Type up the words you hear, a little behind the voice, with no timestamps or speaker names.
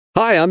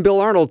Hi, I'm Bill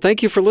Arnold.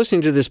 Thank you for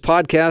listening to this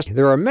podcast.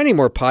 There are many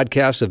more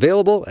podcasts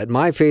available at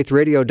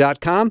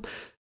myfaithradio.com.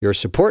 Your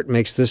support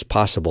makes this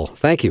possible.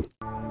 Thank you.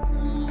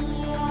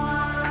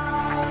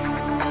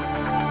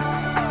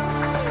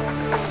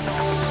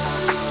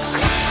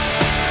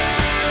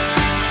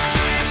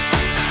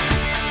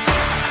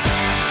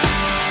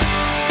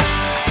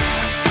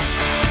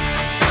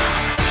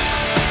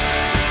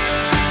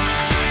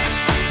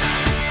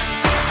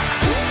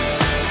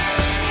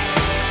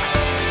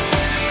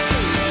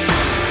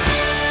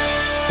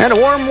 And a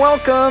warm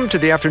welcome to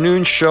the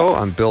afternoon show.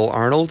 I'm Bill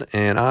Arnold,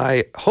 and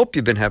I hope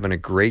you've been having a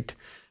great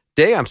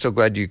day. I'm so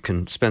glad you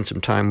can spend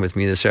some time with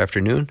me this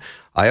afternoon.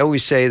 I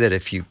always say that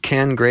if you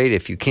can, great.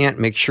 If you can't,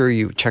 make sure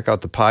you check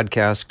out the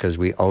podcast, because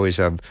we always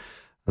have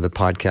the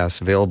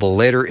podcast available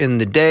later in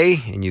the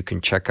day, and you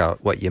can check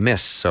out what you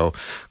missed. So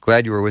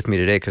glad you were with me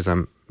today, because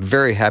I'm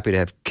very happy to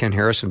have Ken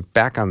Harrison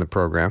back on the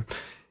program.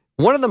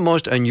 One of the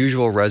most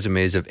unusual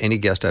resumes of any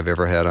guest I've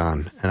ever had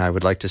on, and I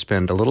would like to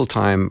spend a little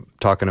time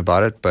talking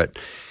about it, but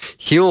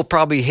he'll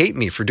probably hate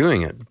me for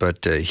doing it.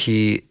 But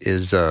he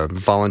is a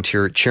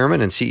volunteer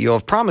chairman and CEO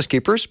of Promise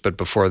Keepers, but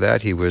before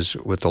that he was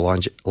with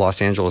the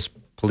Los Angeles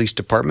Police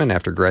Department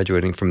after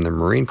graduating from the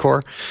Marine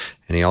Corps,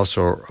 and he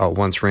also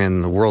once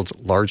ran the world's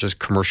largest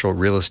commercial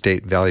real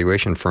estate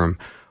valuation firm.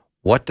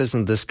 What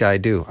doesn't this guy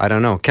do? I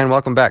don't know. Ken,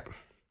 welcome back.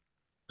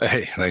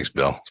 Hey, thanks,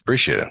 Bill.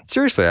 Appreciate it.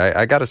 Seriously,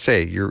 I got to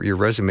say, your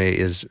resume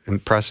is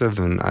impressive,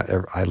 and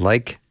I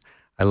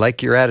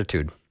like your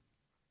attitude.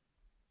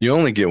 You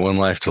only get one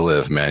life to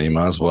live, man. You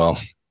might as well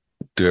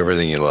do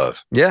everything you love.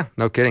 Yeah,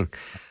 no kidding.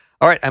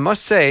 All right, I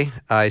must say,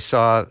 I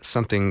saw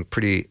something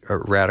pretty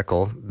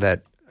radical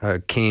that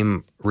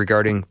came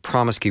regarding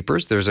Promise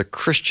Keepers. There's a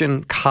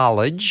Christian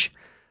college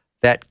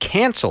that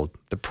canceled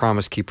the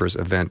Promise Keepers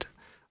event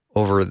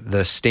over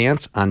the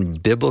stance on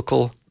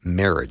biblical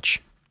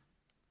marriage.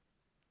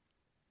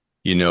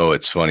 You know,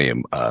 it's funny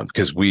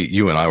because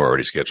you and I were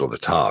already scheduled to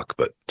talk,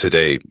 but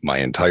today my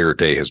entire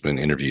day has been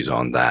interviews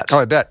on that. Oh,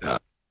 I bet.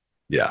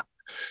 Yeah.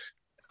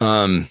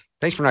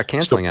 Thanks for not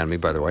canceling on me,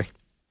 by the way.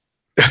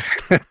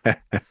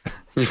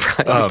 You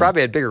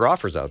probably had bigger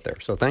offers out there,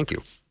 so thank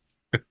you.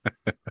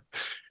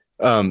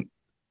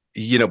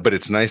 You know, but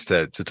it's nice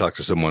to talk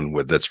to someone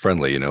that's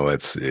friendly. You know,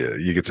 it's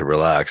you get to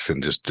relax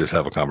and just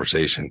have a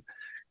conversation.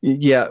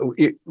 Yeah.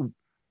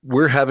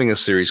 We're having a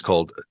series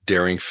called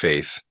Daring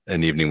Faith,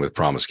 an Evening with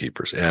Promise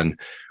Keepers. And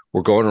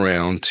we're going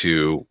around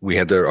we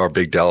had our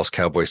big Dallas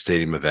Cowboy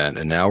Stadium event,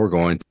 and now we're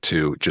going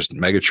to just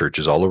mega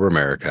churches all over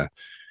America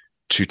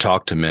to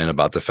talk to men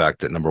about the fact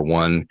that, number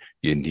one,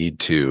 you need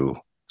to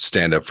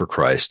stand up for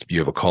Christ. You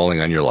have a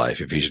calling on your life,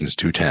 Ephesians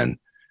 2:10,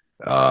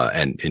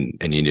 and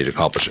you need to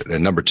accomplish it.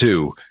 And number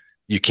two,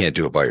 you can't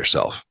do it by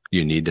yourself.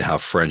 You need to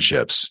have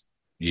friendships.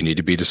 You need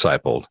to be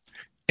discipled,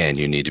 and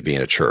you need to be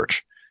in a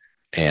church.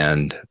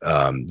 And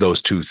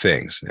those two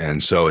things.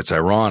 And so it's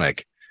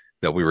ironic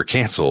that we were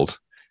canceled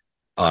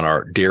on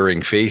our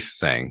Daring Faith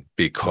thing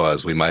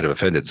because we might have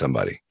offended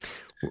somebody.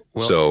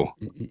 Well,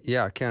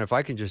 yeah, Ken, if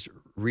I can just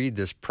read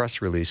this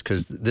press release,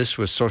 because this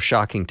was so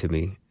shocking to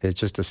me. It's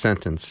just a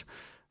sentence.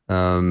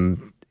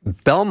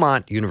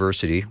 Belmont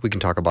University, we can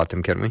talk about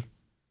them, can't we?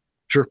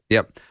 Sure.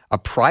 Yep. A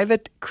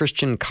private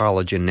Christian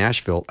college in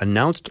Nashville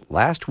announced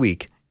last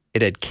week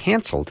it had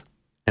canceled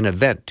an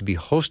event to be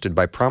hosted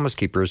by Promise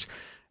Keepers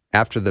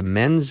after the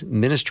men's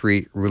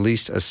ministry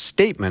released a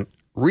statement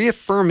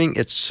reaffirming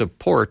its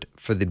support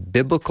for the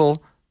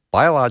biblical,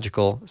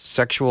 biological,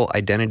 sexual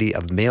identity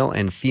of male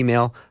and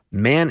female,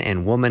 man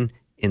and woman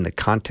in the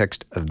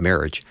context of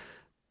marriage.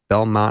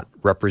 Belmont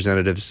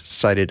representatives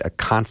cited a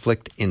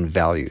conflict in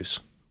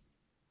values.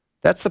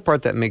 That's the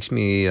part that makes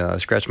me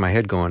scratch my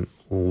head going,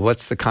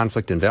 what's the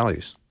conflict in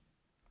values?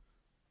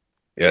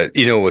 Yeah,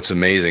 you know what's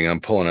amazing?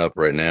 I'm pulling up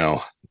right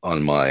now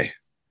on my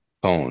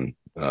phone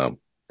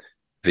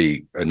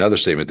another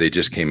statement they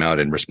just came out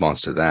in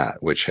response to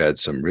that, which had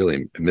some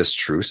really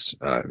mistruths,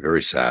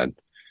 very sad.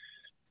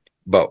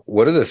 But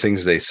what are the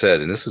things they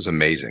said? And this is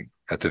amazing.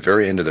 At the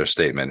very end of their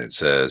statement, it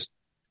says,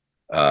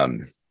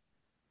 our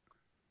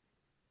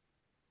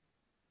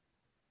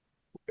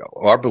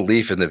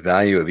belief in the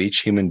value of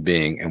each human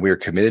being, and we are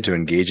committed to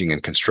engaging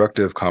in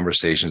constructive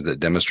conversations that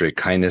demonstrate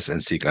kindness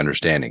and seek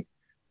understanding.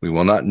 We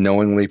will not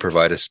knowingly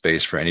provide a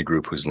space for any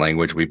group whose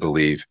language we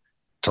believe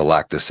to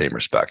lack the same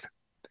respect.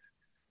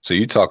 So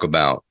you talk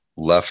about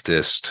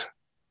leftist,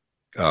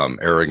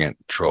 arrogant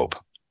trope.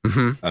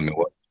 Mm-hmm. I mean,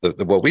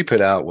 what we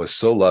put out was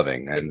so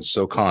loving and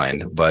so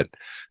kind, but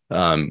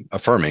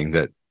affirming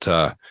that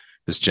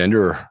this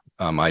gender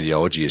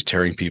ideology is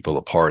tearing people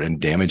apart and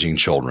damaging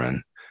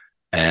children.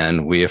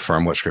 And we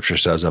affirm what Scripture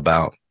says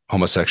about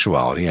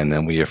homosexuality, and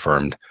then we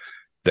affirmed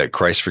that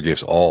Christ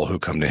forgives all who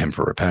come to him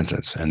for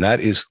repentance. And that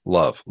is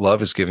love.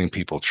 Love is giving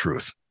people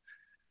truth.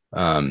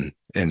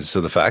 And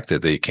so the fact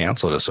that they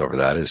canceled us over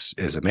that is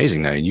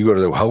amazing. Now, you go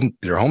to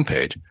their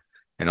homepage,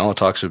 and all it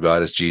talks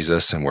about is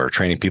Jesus, and we're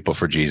training people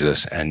for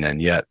Jesus. And then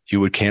yet you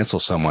would cancel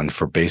someone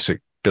for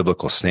basic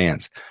biblical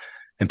stance.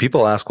 And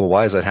people ask, well,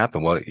 why does that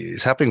happen? Well,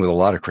 it's happening with a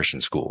lot of Christian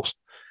schools.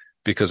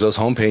 because those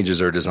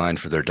homepages are designed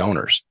for their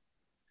donors.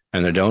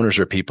 And their donors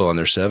are people in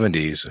their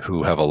 70s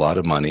who have a lot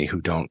of money,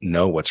 who don't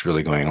know what's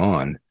really going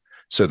on.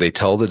 So they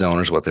tell the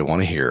donors what they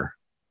want to hear.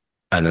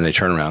 And then they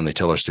turn around and they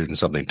tell their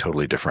students something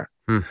totally different.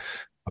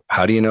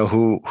 How do you know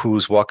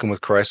who's walking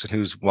with Christ and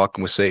who's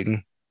walking with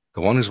Satan?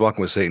 The one who's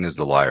walking with Satan is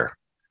the liar.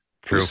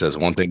 True. Who says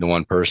one thing to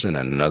one person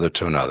and another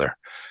to another.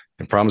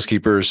 And Promise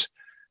Keepers,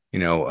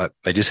 I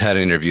just had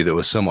an interview that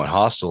was somewhat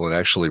hostile and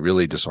actually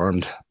really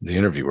disarmed the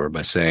interviewer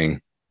by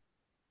saying,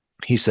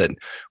 he said,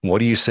 what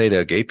do you say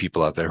to gay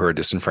people out there who are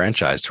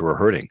disenfranchised, who are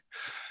hurting?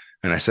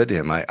 And I said to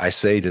him, I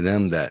say to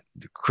them that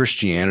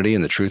Christianity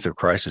and the truth of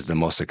Christ is the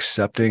most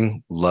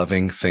accepting,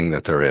 loving thing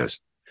that there is,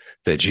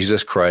 that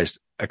Jesus Christ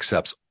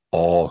accepts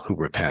all who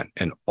repent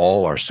and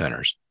all are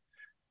sinners.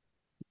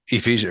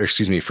 1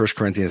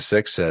 Corinthians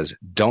 6 says,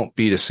 don't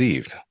be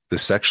deceived. The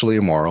sexually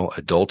immoral,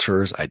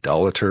 adulterers,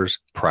 idolaters,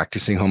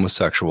 practicing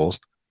homosexuals,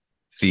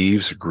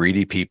 thieves,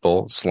 greedy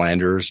people,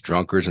 slanderers,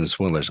 drunkards, and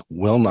swindlers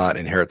will not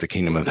inherit the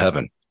kingdom of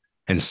heaven.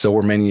 And so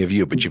are many of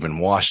you, but you've been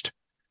washed,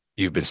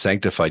 you've been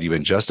sanctified, you've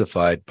been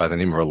justified by the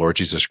name of our Lord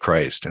Jesus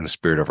Christ and the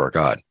Spirit of our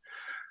God.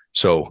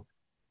 So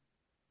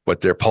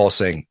what Paul's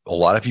saying, a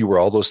lot of you were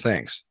all those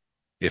things.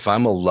 If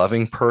I'm a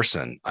loving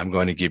person, I'm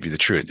going to give you the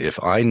truth.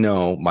 If I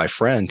know my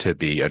friend to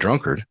be a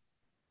drunkard,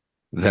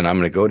 then I'm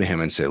going to go to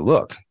him and say,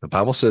 look, the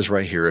Bible says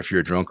right here, if you're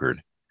a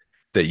drunkard,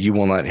 that you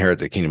will not inherit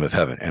the kingdom of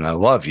heaven. And I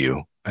love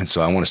you. And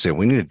so I want to say,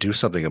 we need to do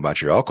something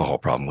about your alcohol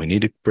problem. We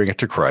need to bring it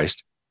to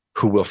Christ,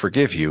 who will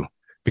forgive you,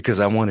 because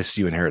I want to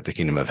see you inherit the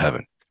kingdom of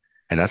heaven.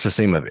 And that's the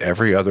same of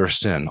every other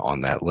sin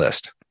on that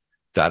list.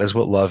 That is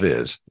what love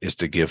is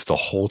to give the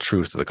whole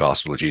truth of the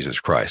gospel of Jesus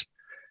Christ.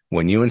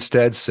 When you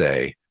instead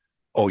say,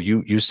 oh,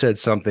 you said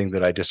something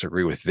that I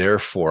disagree with,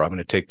 therefore I'm going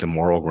to take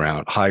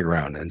the high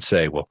ground and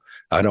say, well,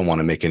 I don't want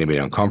to make anybody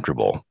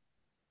uncomfortable.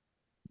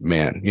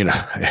 Man,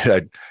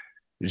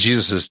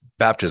 Jesus'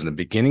 baptism, the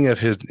beginning of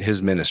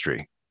his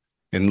ministry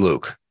in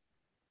Luke,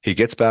 he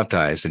gets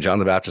baptized, and John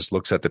the Baptist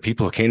looks at the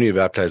people who came to be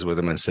baptized with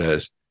him and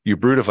says, you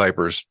brood of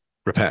vipers,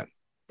 repent.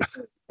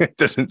 It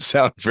doesn't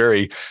sound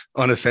very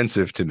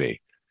unoffensive to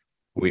me.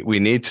 We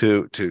need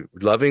to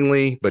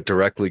lovingly but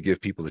directly give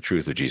people the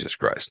truth of Jesus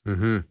Christ.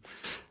 Mm-hmm.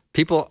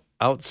 People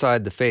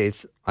outside the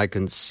faith, I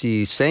can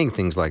see saying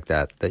things like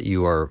that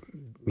you are,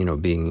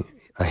 being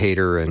a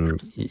hater and,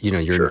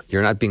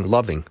 you're not being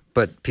loving.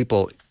 But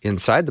people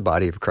inside the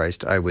body of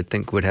Christ, I would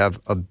think, would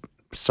have a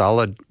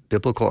solid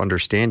biblical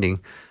understanding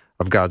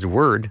of God's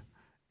word.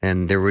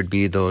 And there would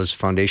be those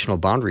foundational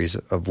boundaries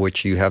of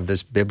which you have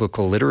this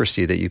biblical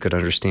literacy that you could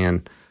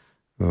understand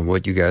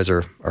what you guys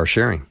are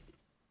sharing.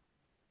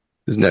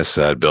 Isn't that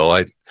sad, Bill?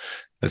 I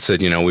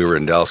said, we were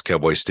in Dallas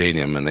Cowboy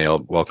Stadium and they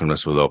all welcomed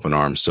us with open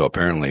arms. So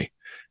apparently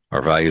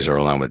our values are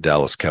aligned with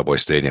Dallas Cowboy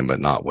Stadium, but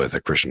not with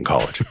a Christian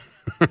college.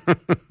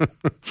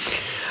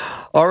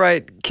 All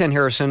right, Ken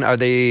Harrison, are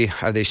they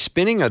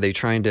spinning? Are they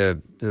trying to?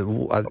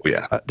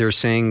 They're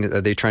saying,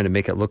 are they trying to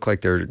make it look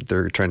like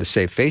they're trying to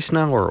save face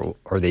now, or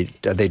are they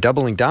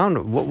doubling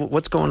down?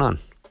 What's going on?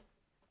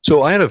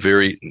 So I had a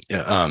very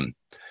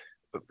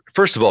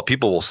first of all,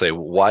 people will say,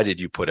 why did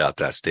you put out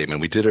that statement?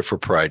 We did it for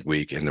Pride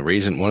Week, and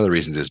one of the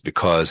reasons is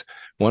because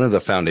one of the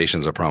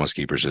foundations of Promise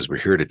Keepers is we're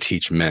here to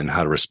teach men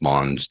how to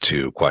respond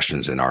to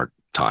questions in our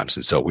times,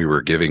 and so we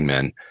were giving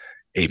men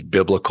a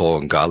biblical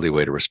and godly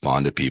way to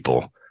respond to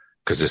people,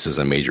 because this is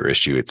a major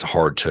issue. It's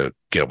hard to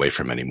get away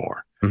from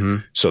anymore. Mm-hmm.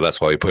 So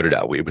that's why we put it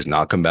out. It was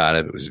not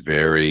combative. It was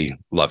very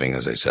loving,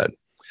 as I said.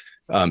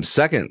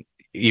 Second,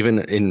 even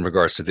in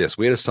regards to this,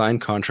 we had a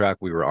signed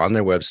contract. We were on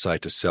their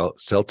website to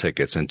sell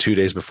tickets, and 2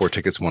 days before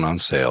tickets went on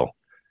sale,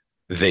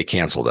 they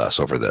canceled us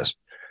over this.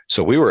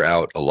 So we were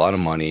out a lot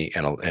of money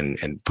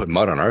and put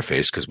mud on our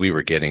face because we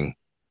were getting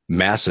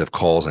massive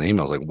calls and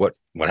emails like,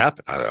 what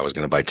happened? I was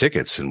going to buy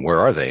tickets, and where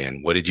are they?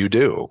 And what did you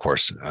do? Of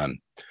course.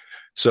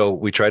 So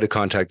we tried to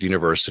contact the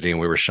university, and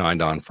we were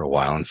shined on for a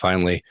while. And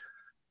finally,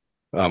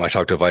 I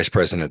talked to a vice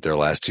president there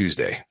last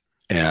Tuesday,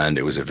 and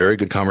it was a very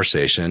good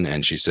conversation.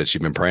 And she said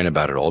she'd been praying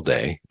about it all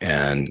day.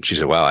 And she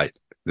said, wow,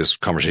 this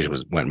conversation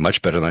went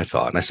much better than I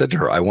thought. And I said to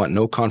her, I want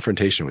no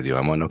confrontation with you.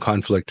 I want no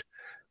conflict.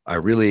 I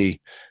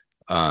really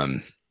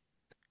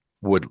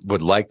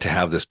would like to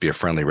have this be a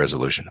friendly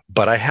resolution,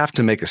 but I have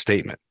to make a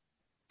statement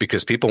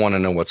because people want to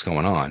know what's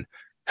going on.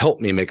 Help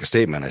me make a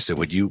statement. I said,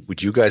 would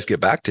you guys get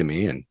back to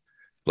me and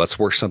let's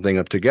work something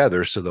up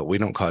together so that we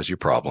don't cause you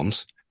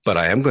problems, but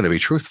I am going to be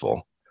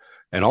truthful.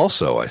 And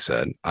also, I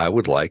said, I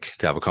would like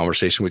to have a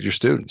conversation with your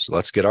students.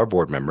 Let's get our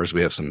board members.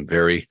 We have some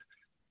very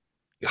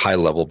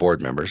high-level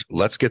board members.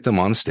 Let's get them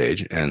on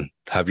stage and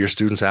have your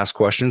students ask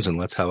questions, and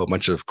let's have a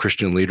bunch of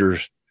Christian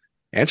leaders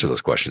answer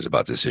those questions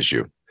about this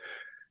issue.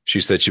 She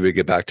said she would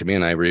get back to me,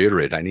 and I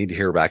reiterated, I need to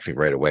hear back from you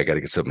right away. I got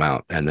to get something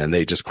out. And then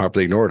they just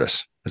promptly ignored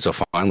us. And so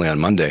finally on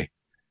Monday,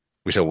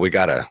 we said, we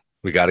got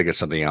to get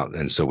something out.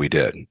 And so we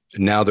did.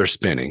 Now they're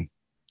spinning,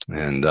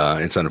 and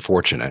it's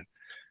unfortunate.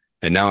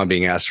 And now I'm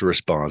being asked for a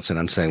response, and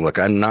I'm saying, look,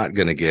 I'm not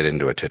going to get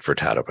into a tit for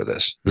tat over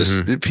this.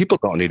 People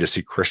don't need to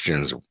see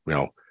Christians,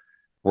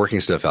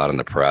 working stuff out in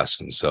the press.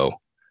 And so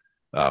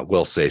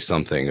will say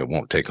something. It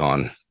won't take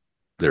on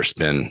their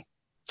spin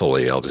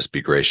fully. I'll just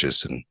be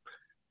gracious.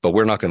 But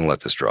we're not going to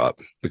let this drop,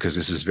 because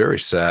this is very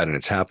sad and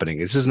it's happening.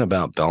 This isn't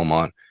about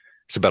Belmont.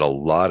 It's about a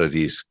lot of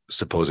these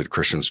supposed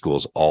Christian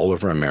schools all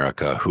over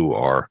America who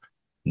are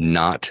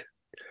not.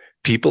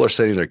 People are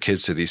sending their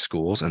kids to these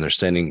schools, and they're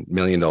sending $1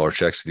 million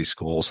checks to these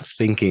schools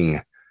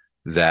thinking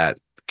that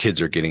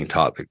kids are getting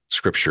taught the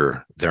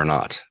scripture. They're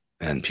not.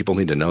 And people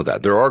need to know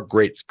that. There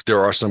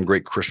are some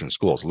great Christian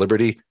schools.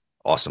 Liberty,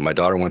 awesome. My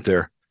daughter went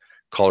there.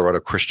 Colorado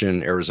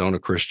Christian, Arizona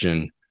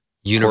Christian.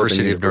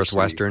 University of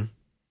Northwestern,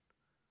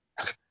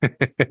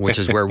 which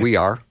is where we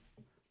are.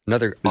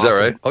 Another Is that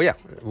right? Oh, yeah.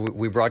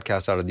 We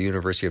broadcast out of the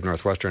University of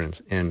Northwestern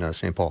in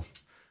St. Paul.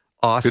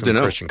 Awesome Good to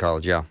know. Christian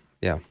college, yeah.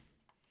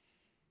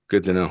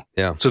 Good to know.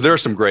 Yeah. So there are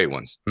some great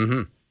ones.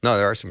 Mm-hmm. No,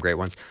 there are some great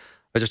ones. I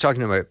was just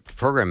talking to my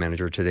program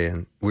manager today,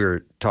 and we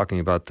were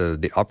talking about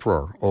the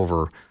uproar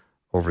over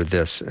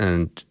this.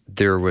 And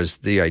there was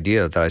the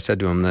idea that I said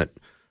to him that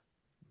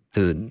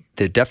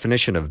the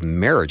definition of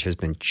marriage has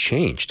been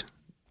changed.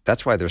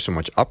 That's why there's so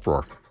much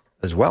uproar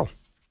as well.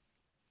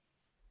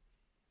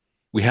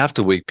 We have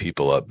to wake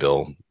people up,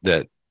 Bill,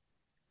 that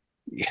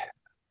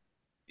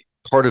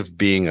part of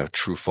being a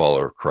true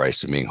follower of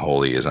Christ and being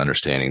holy is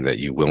understanding that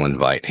you will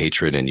invite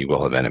hatred and you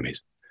will have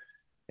enemies.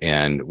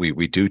 And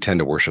we do tend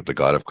to worship the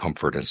God of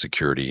comfort and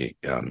security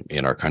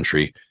in our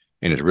country,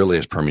 and it really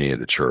has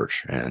permeated the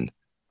church. And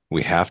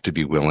we have to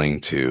be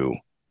willing to,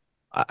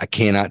 I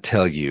cannot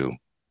tell you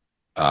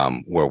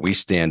where we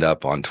stand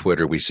up on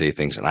Twitter, we say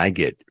things, and I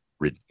get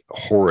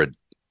horrid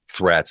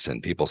threats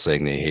and people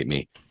saying they hate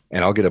me.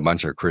 And I'll get a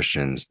bunch of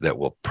Christians that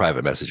will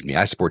private message me.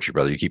 I support you,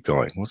 brother. You keep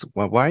going.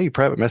 Why are you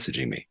private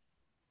messaging me?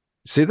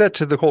 Say that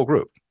to the whole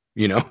group,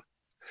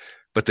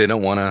 but they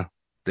don't want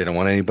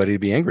anybody to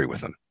be angry with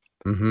them.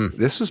 Mm-hmm.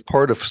 This is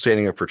part of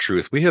standing up for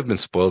truth. We have been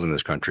spoiled in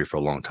this country for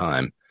a long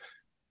time,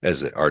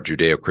 as our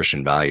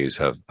Judeo-Christian values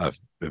have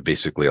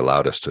basically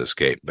allowed us to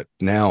escape. But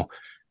now,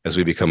 as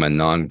we become a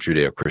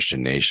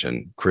non-Judeo-Christian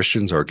nation,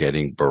 Christians are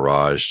getting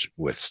barraged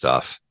with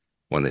stuff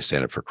when they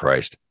stand up for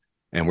Christ.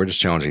 And we're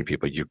just challenging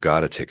people, you've got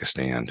to take a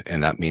stand.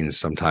 And that means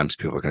sometimes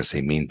people are going to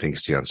say mean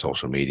things to you on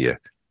social media.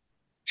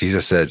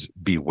 Jesus says,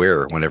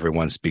 beware when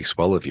everyone speaks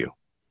well of you.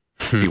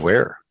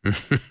 Beware.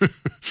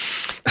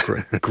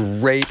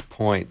 Great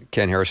point,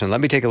 Ken Harrison.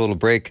 Let me take a little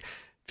break.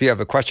 If you have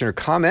a question or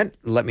comment,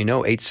 let me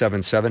know,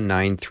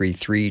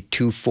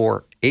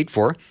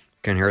 877-933-2484.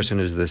 Ken Harrison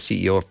is the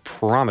CEO of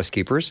Promise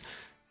Keepers.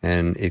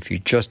 And if you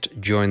just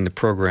joined the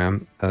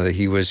program,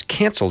 he was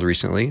canceled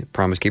recently,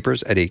 Promise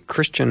Keepers, at a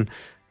Christian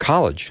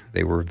college.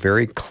 They were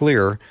very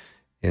clear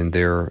in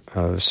their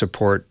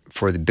support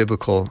for the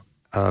biblical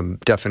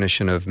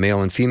definition of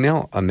male and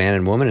female, a man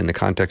and woman in the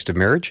context of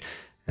marriage.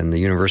 And the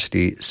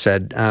university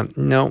said,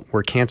 no,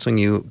 we're canceling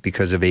you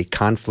because of a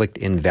conflict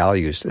in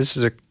values. This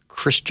is a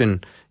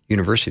Christian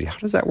university. How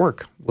does that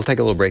work? We'll take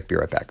a little break. Be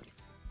right back.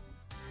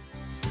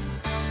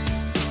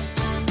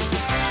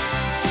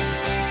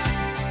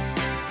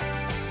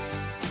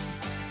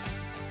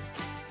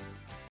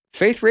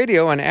 Faith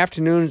Radio and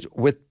Afternoons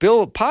with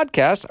Bill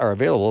podcasts are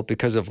available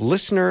because of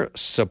listener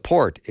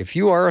support. If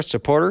you are a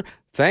supporter,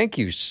 thank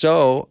you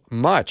so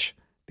much.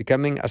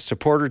 Becoming a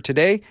supporter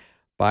today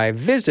by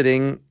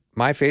visiting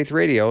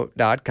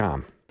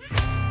myfaithradio.com.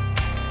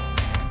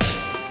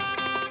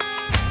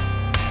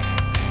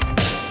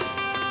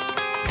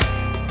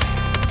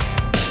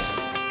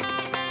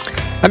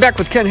 I'm back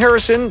with Ken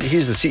Harrison.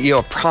 He's the CEO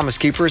of Promise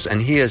Keepers, and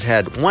he has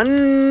had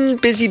one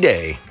busy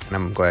day, and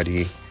I'm glad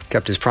he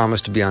kept his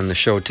promise to be on the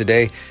show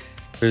today.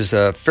 There's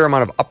a fair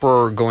amount of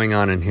uproar going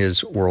on in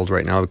his world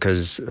right now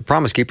because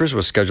Promise Keepers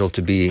was scheduled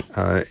to be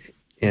at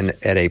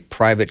a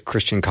private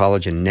Christian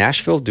college in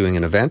Nashville doing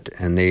an event,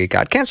 and they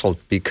got canceled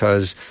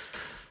because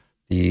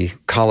the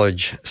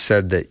college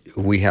said that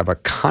we have a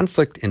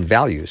conflict in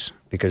values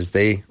because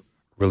they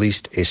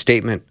released a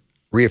statement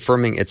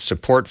reaffirming its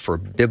support for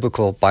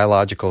biblical,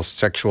 biological,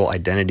 sexual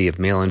identity of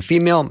male and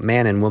female,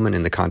 man and woman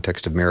in the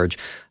context of marriage.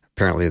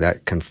 Apparently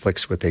that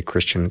conflicts with a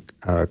Christian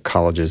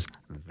college's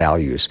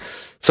values.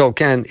 So,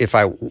 Ken, if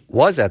I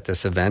was at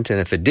this event, and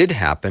if it did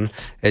happen,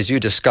 as you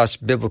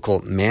discussed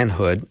biblical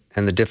manhood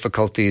and the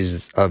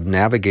difficulties of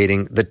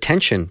navigating the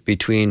tension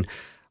between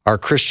our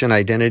Christian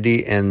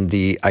identity and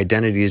the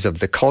identities of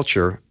the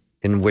culture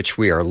in which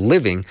we are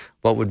living,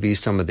 what would be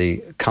some of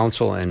the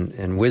counsel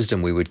and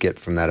wisdom we would get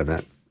from that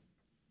event?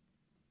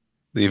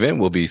 The event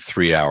will be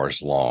 3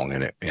 hours long,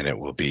 and it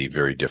will be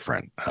very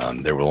different.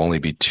 There will only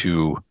be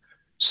 2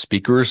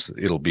 speakers.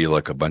 It'll be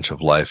like a bunch of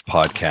live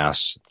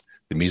podcasts.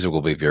 The music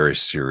will be very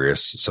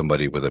serious.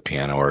 Somebody with a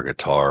piano or a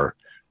guitar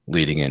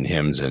leading in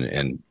hymns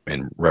and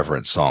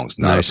reverent songs,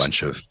 not Nice. A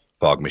bunch of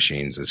fog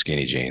machines and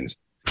skinny jeans.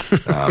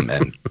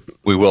 And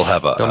we will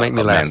have Don't make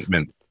me laugh.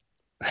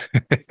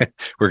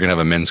 We're going to have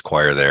a men's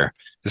choir there.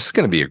 This is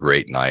going to be a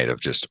great night of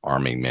just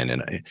arming men.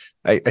 And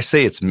I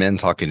say it's men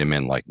talking to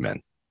men like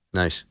men.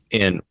 Nice.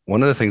 And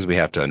one of the things we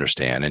have to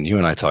understand, and you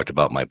and I talked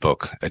about my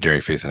book, A Daring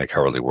Faith in a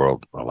Cowardly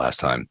World, last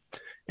time.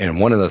 And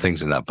one of the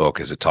things in that book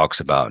is it talks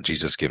about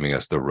Jesus giving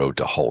us the road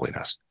to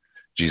holiness.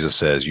 Jesus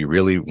says, you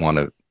really want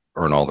to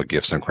earn all the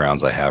gifts and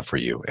crowns I have for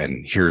you.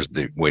 And here's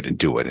the way to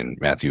do it. In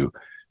Matthew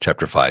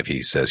chapter 5,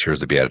 he says, here's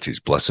the Beatitudes.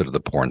 Blessed are the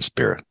poor in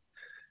spirit.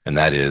 And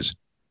that is,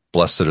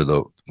 blessed are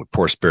the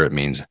poor spirit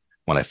means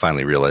when I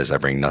finally realize I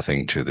bring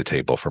nothing to the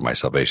table for my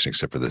salvation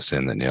except for the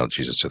sin that nailed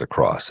Jesus to the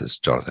cross, as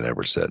Jonathan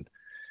Edwards said.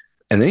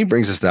 And then he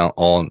brings us down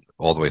all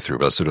the way through.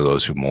 Blessed are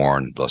those who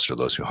mourn. Blessed are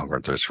those who hunger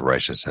and thirst for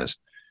righteousness.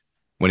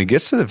 When he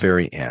gets to the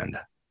very end,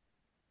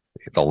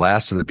 the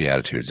last of the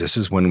Beatitudes, this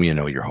is when we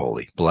know you're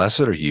holy.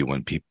 Blessed are you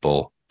when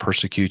people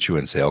persecute you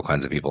and say all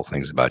kinds of evil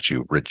things about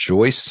you.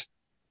 Rejoice,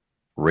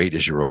 great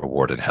is your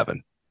reward in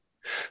heaven.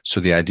 So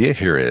the idea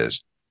here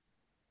is,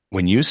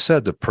 when you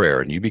said the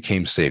prayer and you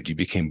became saved, you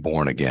became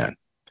born again.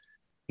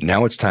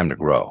 Now it's time to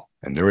grow.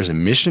 And there is a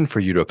mission for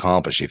you to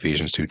accomplish.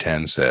 Ephesians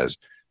 2:10 says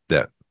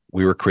that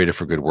we were created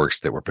for good works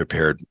that were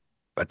prepared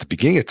at the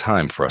beginning of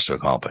time for us to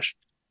accomplish.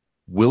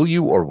 Will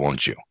you or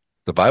won't you?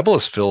 The Bible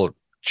is filled,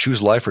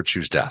 choose life or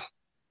choose death.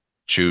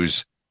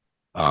 Choose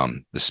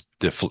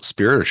the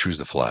spirit or choose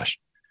the flesh.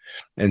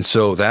 And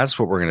so that's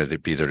what we're going to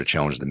be there to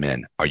challenge the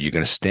men. Are you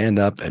going to stand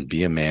up and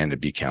be a man to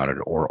be counted,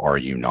 or are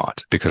you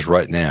not? Because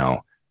right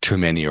now, too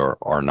many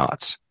are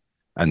nots.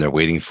 And they're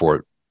waiting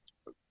for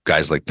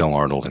guys like Bill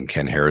Arnold and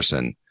Ken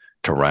Harrison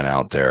to run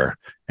out there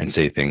and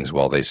say things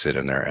while they sit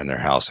in their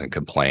house and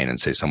complain and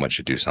say someone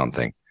should do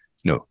something.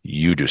 No,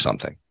 you do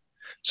something.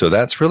 So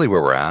that's really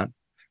where we're at.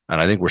 And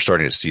I think we're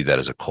starting to see that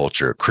as a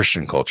culture,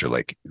 Christian culture,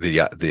 like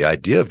the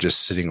idea of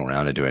just sitting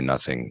around and doing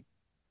nothing.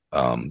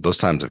 Those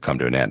times have come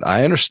to an end.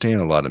 I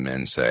understand a lot of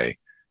men say,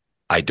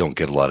 I don't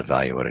get a lot of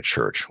value out of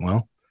church.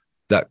 Well,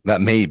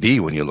 that may be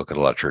when you look at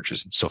a lot of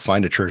churches. So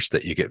find a church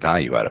that you get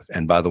value out of.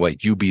 And by the way,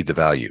 you be the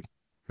value.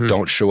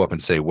 Don't show up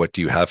and say, what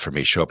do you have for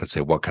me? Show up and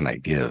say, what can I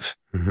give?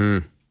 Mm-hmm.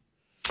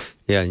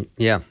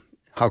 Yeah.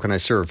 How can I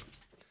serve?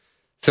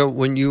 So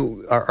when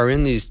you are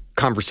in these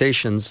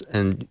conversations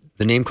and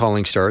the name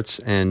calling starts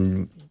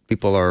and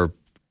people are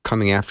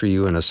coming after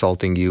you and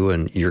assaulting you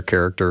and your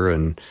character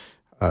and,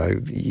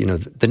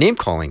 the name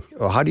calling,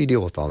 how do you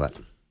deal with all that?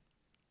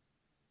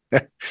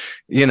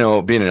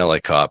 Being an LA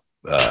cop,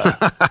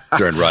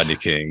 during Rodney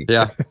King.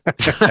 Yeah.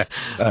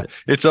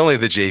 It's only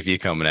the JV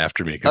coming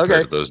after me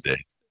compared to those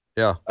days.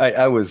 Yeah.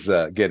 I was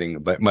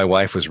but my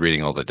wife was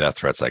reading all the death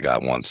threats I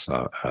got once.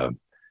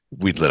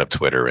 We'd lit up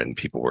Twitter and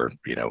people were,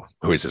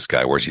 who is this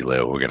guy? Where's he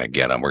live? We're going to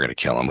get him. We're going to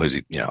kill him. Who's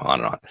he? On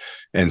and on.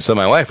 And so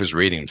my wife was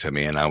reading them to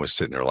me and I was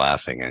sitting there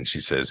laughing and she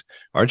says,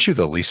 aren't you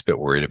the least bit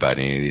worried about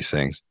any of these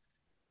things?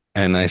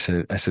 And I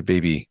said,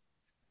 baby,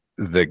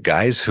 the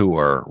guys who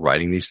are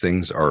writing these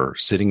things are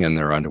sitting in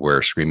their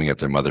underwear screaming at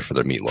their mother for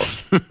their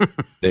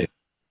meatloaf.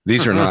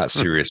 These are not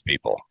serious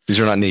people. These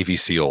are not Navy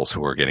SEALs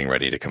who are getting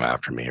ready to come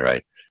after me,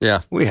 right?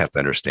 Yeah. We have to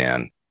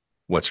understand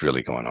what's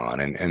really going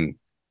on. And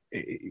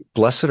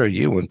blessed are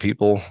you when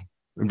people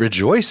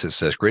rejoice. It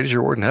says, great is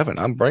your reward in heaven.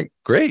 I'm right.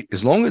 Great.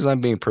 As long as I'm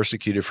being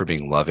persecuted for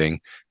being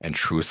loving and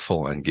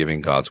truthful and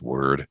giving God's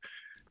word,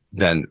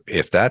 then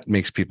if that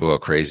makes people go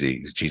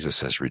crazy, Jesus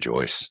says,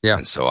 rejoice. Yeah.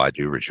 And so I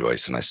do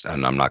rejoice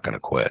and I'm not going to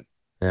quit.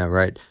 Yeah,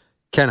 right.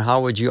 Ken,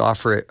 how would you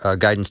offer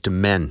guidance to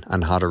men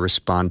on how to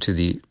respond to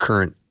the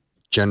current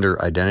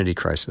gender identity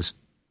crisis?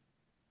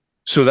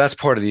 So that's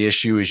part of the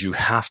issue is you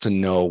have to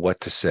know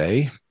what to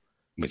say,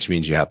 which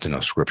means you have to know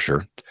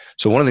scripture.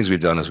 So one of the things we've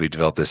done is we've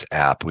developed this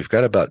app. We've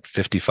got about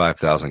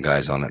 55,000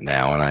 guys on it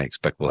now, and I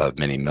expect we'll have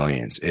many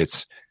millions.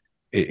 It's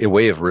a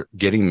way of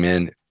getting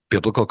men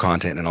biblical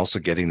content and also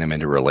getting them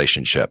into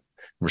relationship.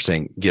 We're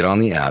saying, get on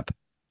the app.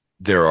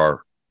 There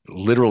are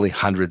literally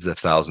hundreds of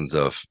thousands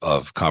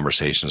of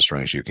conversation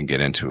strings you can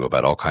get into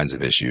about all kinds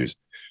of issues.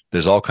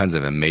 There's all kinds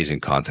of amazing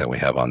content we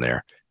have on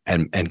there,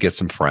 and get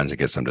some friends and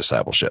get some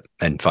discipleship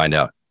and find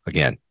out,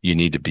 again, you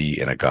need to be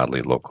in a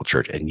godly local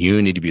church and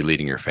you need to be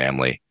leading your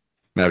family.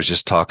 I was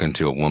just talking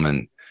to a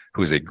woman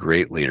who's a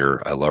great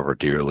leader. I love her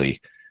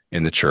dearly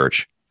in the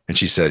church. And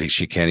she said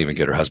she can't even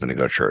get her husband to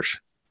go to church.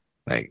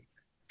 Like,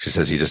 she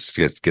says he just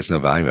gets no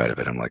value out of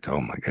it. I'm like, oh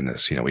my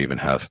goodness. We even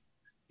have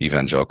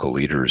evangelical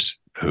leaders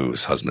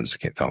whose husbands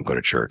don't go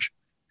to church.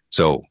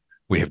 So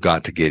we have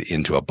got to get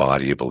into a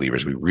body of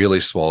believers. We really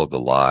swallowed the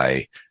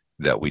lie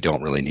that we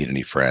don't really need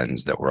any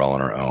friends, that we're all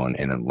on our own.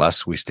 And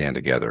unless we stand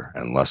together,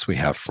 unless we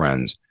have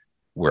friends,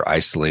 we're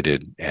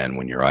isolated. And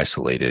when you're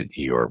isolated,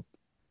 you're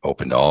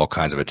open to all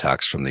kinds of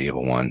attacks from the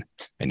evil one,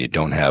 and you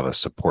don't have a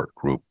support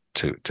group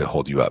to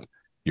hold you up.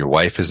 Your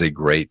wife is a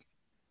great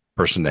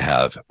person to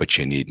have, but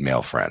you need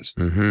male friends.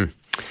 Mm-hmm.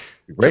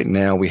 Right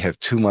now, we have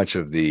too much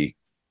of the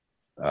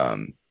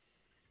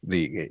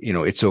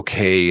it's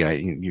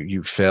okay.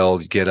 You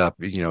failed, get up.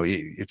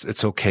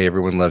 It's okay.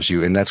 Everyone loves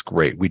you, and that's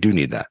great. We do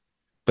need that,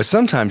 but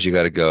sometimes you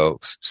got to go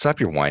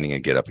stop your whining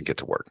and get up and get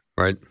to work.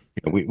 Right.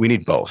 We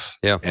need both.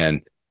 Yeah.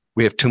 And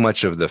we have too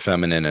much of the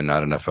feminine and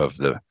not enough of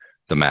the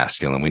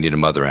masculine. We need a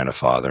mother and a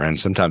father, and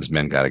sometimes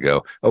men got to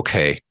go.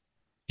 Okay,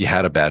 you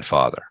had a bad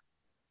father.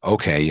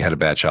 Okay, you had a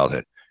bad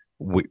childhood.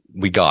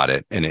 We got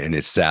it, and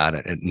it's sad.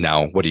 And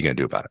now, what are you going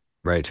to do about it?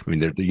 Right. I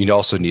mean, you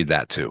also need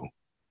that too.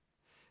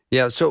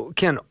 Yeah. So,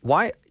 Ken,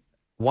 why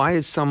why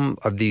is some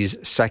of these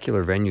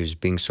secular venues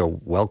being so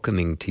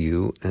welcoming to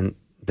you, and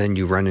then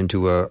you run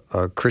into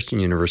a Christian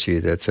university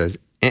that says,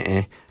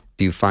 do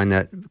you find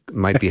that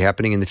might be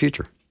happening in the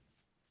future?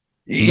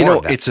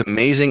 It's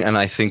amazing, and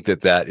I think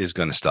that is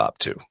going to stop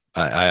too.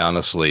 I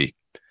honestly,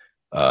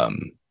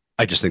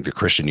 I just think the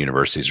Christian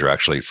universities are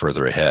actually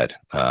further ahead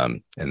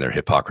in their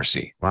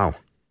hypocrisy. Wow.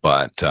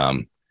 But,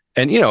 I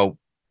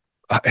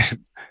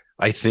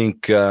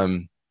think,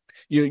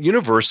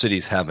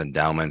 universities have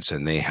endowments,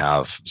 and they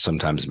have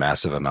sometimes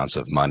massive amounts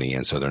of money.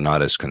 And so they're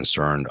not as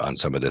concerned on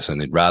some of this,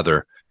 and they'd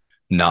rather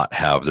not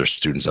have their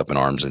students up in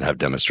arms and have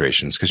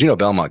demonstrations. Because,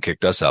 Belmont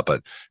kicked us out,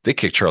 but they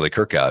kicked Charlie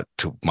Kirk out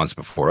 2 months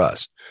before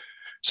us.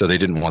 So they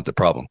didn't want the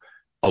problem.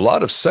 A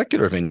lot of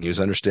secular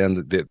venues understand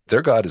that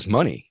their God is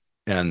money,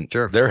 and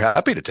sure, they're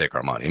happy to take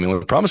our money. I mean,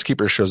 when Promise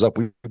Keeper shows up,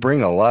 we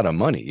bring a lot of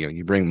money.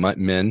 You bring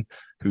men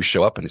who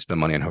show up and they spend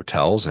money on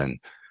hotels, and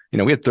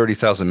we had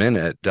 30,000 men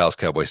at Dallas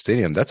Cowboys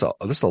Stadium. That's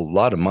a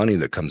lot of money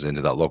that comes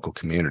into that local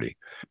community.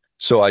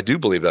 So I do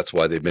believe that's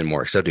why they've been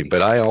more accepting.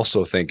 But I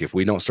also think if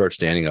we don't start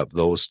standing up,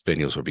 those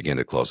venues will begin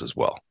to close as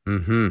well.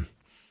 Mm-hmm.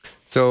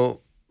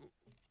 So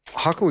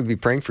how can we be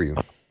praying for you?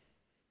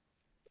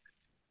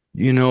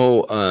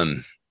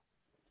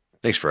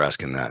 Thanks for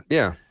asking that.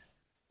 Yeah.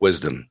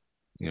 Wisdom.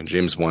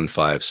 James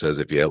 1:5 says,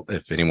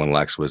 if anyone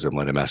lacks wisdom,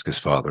 let him ask his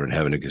Father in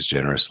heaven who gives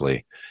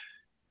generously.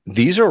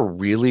 These are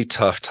really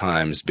tough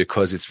times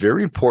because it's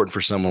very important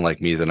for someone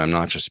like me that I'm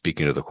not just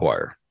speaking to the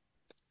choir.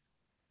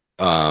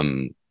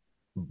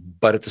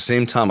 But at the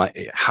same time,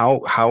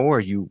 how are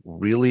you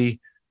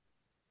really?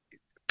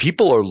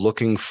 People are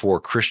looking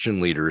for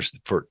Christian leaders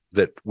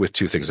with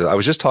two things. I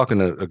was just talking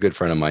to a good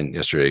friend of mine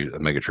yesterday, a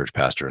megachurch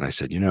pastor, and I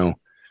said,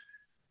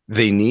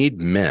 they need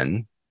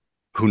men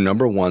who,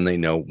 number one, they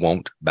know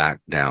won't back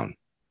down.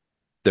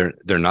 They're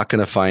not going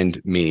to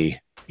find me,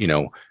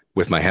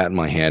 with my hat in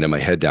my hand and my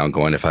head down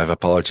going, if I've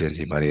apologized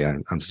to anybody,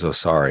 I'm so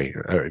sorry.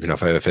 Or,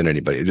 if I offend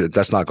anybody,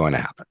 that's not going to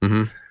happen.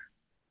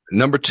 Mm-hmm.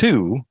 Number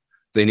two,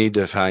 they need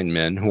to find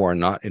men who are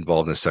not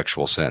involved in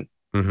sexual sin.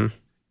 Mm-hmm.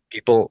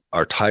 People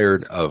are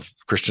tired of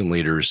Christian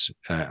leaders,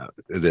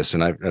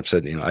 and I've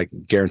said, I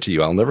guarantee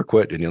you, I'll never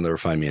quit and you'll never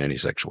find me in any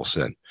sexual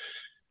sin.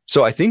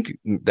 So I think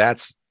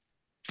that's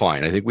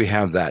fine. I think we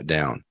have that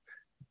down.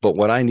 But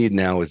what I need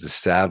now is the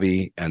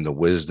savvy and the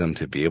wisdom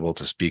to be able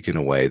to speak in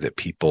a way that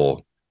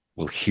people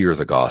will hear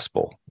the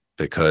gospel,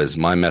 because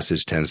my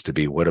message tends to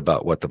be, what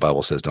about what the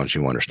Bible says? Don't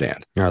you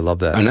understand? Yeah, I love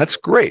that. And that's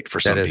great for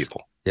some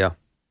people. Yeah.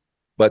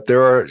 But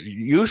there are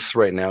youth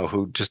right now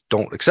who just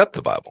don't accept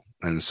the Bible.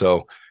 And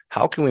so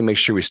how can we make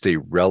sure we stay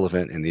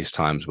relevant in these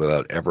times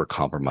without ever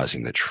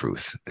compromising the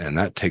truth? And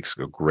that takes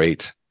a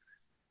great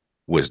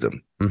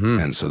wisdom. Mm-hmm.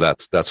 And so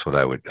that's what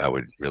I would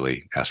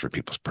really ask for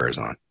people's prayers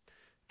on.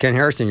 Ken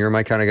Harrison, you're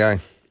my kind of guy.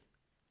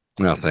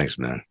 No, thanks,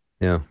 man.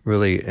 Yeah,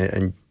 really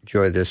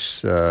enjoy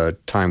this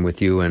time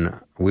with you, and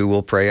we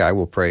will pray. I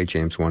will pray,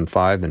 James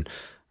 1:5, and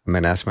I'm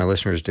going to ask my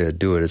listeners to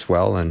do it as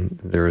well. And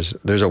there's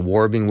a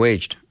war being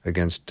waged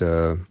against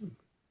the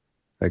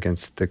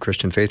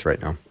Christian faith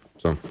right now.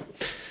 So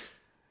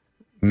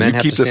men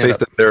have keep to the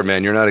faith up there,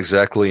 man. You're not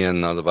exactly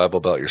in the Bible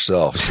Belt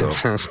yourself. So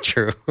that's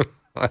true.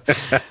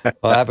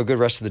 Well, have a good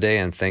rest of the day,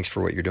 and thanks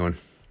for what you're doing.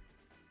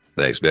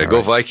 Thanks, man. All Go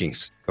right.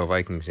 Vikings. Go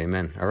Vikings.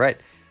 Amen. All right.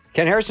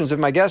 Ken Harrison's been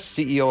my guest,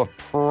 CEO of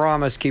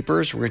Promise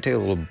Keepers. We're going to take a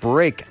little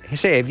break. Hey,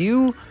 say, have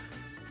you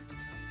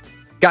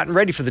gotten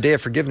ready for the Day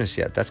of Forgiveness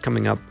yet? That's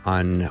coming up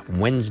on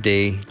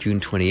Wednesday,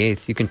 June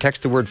 28th. You can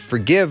text the word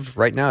forgive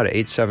right now to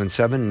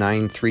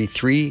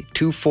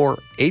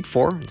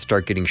 877-933-2484 and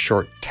start getting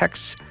short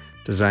texts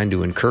designed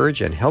to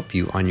encourage and help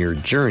you on your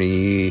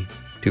journey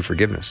to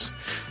forgiveness.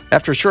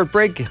 After a short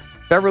break,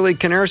 Beverly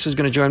Coniaris is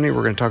going to join me.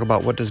 We're going to talk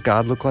about what does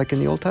God look like in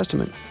the Old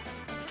Testament.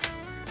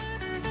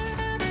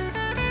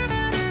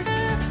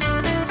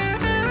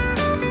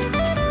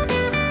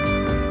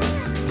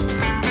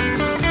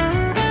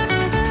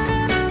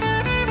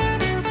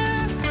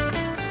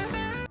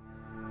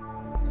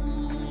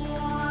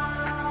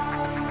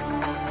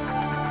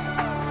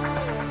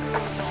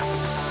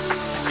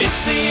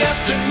 It's the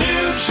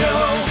afternoon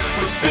show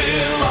with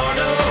Bill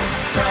Arnold.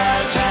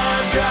 Prime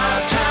time,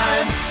 drive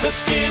time.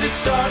 Let's get it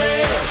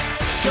started.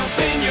 Jump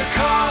in your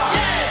car.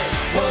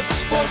 Yeah.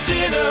 What's for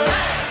dinner?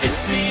 Hey.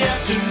 It's the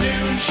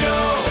afternoon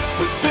show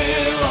with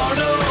Bill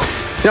Arnold.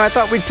 I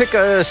thought we'd pick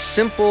a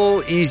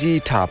simple, easy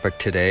topic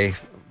today.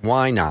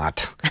 Why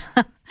not?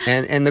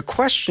 and the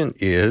question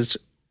is,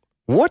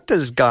 what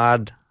does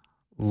God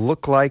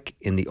look like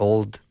in the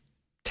Old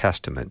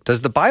Testament?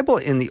 Does the Bible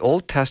in the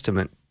Old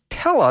Testament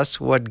tell us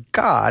what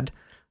God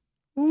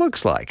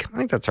looks like? I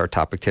think that's our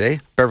topic today.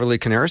 Beverly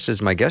Coniaris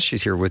is my guest.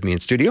 She's here with me in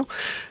studio.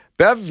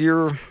 Bev,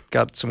 you've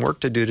got some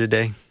work to do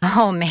today.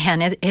 Oh,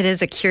 man, it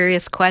is a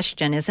curious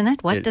question, isn't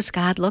it? What does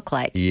God look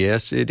like?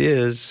 Yes, it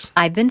is.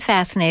 I've been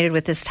fascinated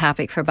with this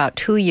topic for about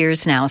 2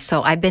 years now,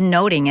 so I've been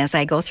noting as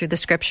I go through the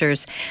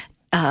scriptures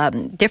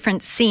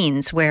different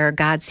scenes where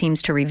God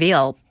seems to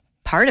reveal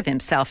part of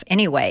himself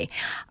anyway.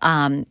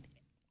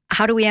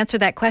 how do we answer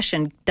that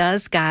question?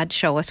 Does God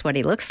show us what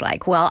he looks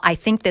like? Well, I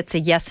think that's a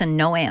yes and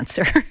no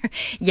answer.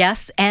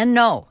 Yes and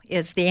no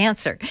is the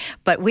answer.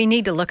 But we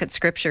need to look at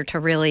Scripture to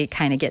really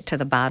kind of get to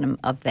the bottom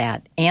of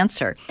that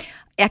answer.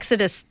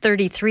 Exodus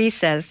 33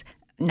 says,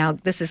 now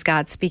this is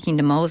God speaking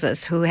to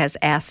Moses, who has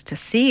asked to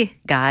see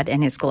God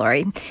and his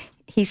glory.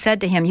 He said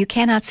to him, "You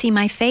cannot see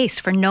my face,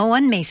 for no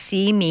one may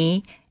see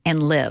me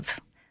and live."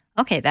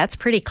 Okay, that's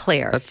pretty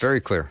clear. That's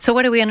very clear. So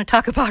what are we going to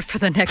talk about for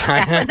the next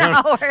half an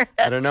hour?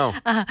 I don't know.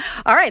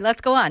 All right, let's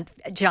go on.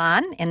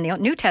 John, in the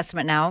New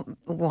Testament now,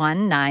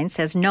 1:9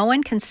 says, "No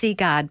one can see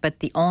God but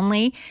the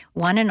only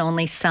one and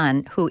only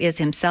Son, who is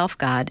himself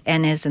God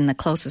and is in the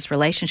closest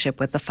relationship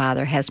with the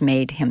Father, has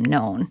made him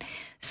known."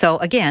 So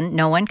again,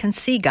 no one can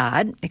see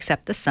God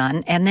except the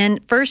Son. And then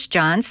 1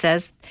 John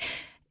says,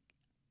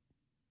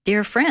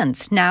 "Dear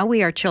friends, now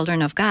we are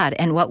children of God,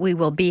 and what we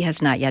will be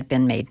has not yet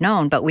been made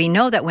known. But we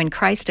know that when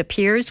Christ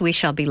appears, we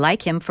shall be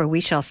like him, for we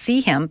shall see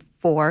him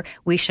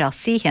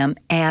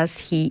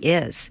as he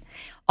is.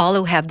 All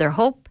who have their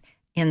hope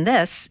in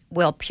this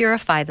will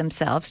purify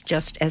themselves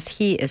just as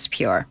he is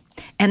pure."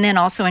 And then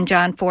also in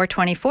John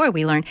 4:24,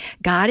 we learn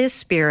God is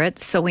spirit,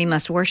 so we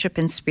must worship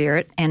in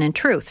spirit and in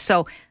truth.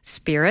 So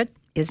spirit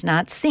is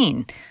not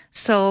seen.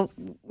 So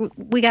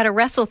we got to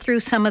wrestle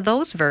through some of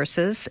those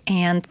verses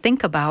and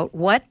think about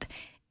what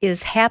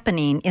is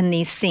happening in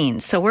these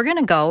scenes. So we're going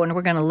to go and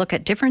we're going to look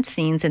at different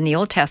scenes in the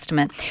Old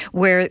Testament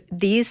where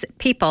these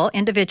people,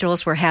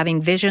 individuals, were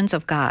having visions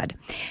of God.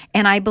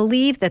 And I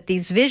believe that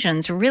these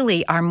visions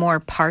really are more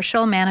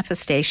partial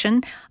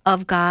manifestation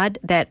of God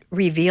that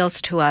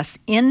reveals to us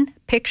in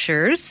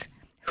pictures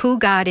who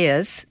God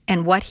is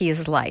and what he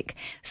is like.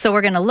 So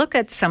we're going to look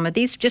at some of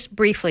these just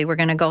briefly. We're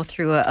going to go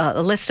through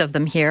a list of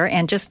them here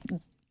and just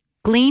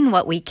glean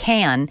what we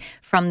can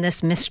from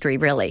this mystery,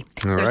 really.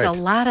 There's a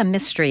lot of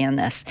mystery in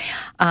this,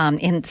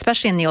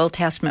 especially in the Old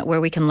Testament, where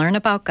we can learn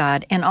about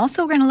God, and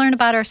also we're going to learn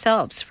about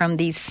ourselves from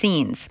these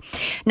scenes.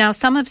 Now,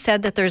 some have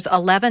said that there's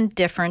 11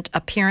 different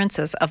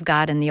appearances of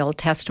God in the Old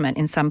Testament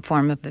in some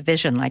form of a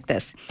vision like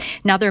this.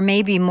 Now, there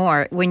may be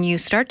more. When you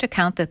start to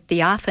count the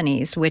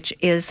theophanies, which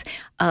is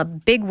a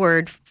big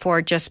word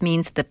for just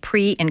means the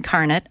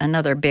pre-incarnate,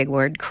 another big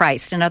word,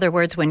 Christ. In other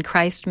words, when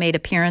Christ made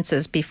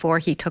appearances before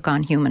he took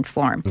on human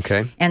form.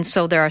 Okay. And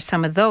so there are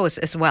some of those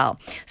as well.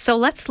 So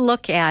let's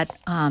look at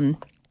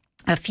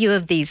a few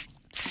of these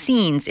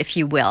scenes, if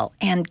you will,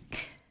 and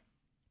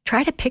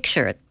try to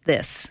picture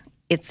this.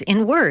 It's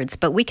in words,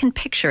 but we can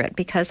picture it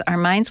because our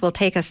minds will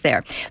take us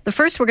there. The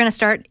first, we're going to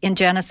start in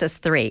Genesis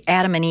 3.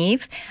 Adam and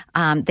Eve,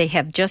 they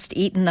have just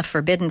eaten the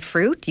forbidden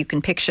fruit. You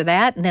can picture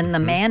that. And then the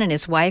man and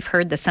his wife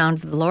heard the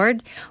sound of the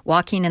Lord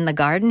walking in the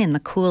garden in the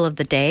cool of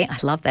the day. I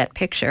love that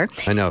picture.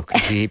 I know,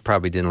 because he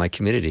probably didn't like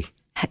humidity.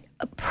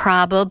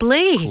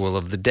 Probably. Cool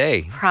of the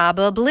day.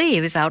 Probably.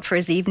 He was out for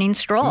his evening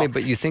stroll. I mean,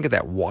 but you think of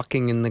that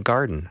walking in the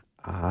garden.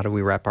 How do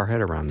we wrap our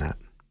head around that?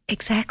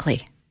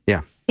 Exactly.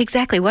 Yeah.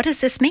 Exactly. What does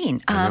this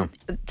mean?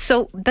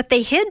 But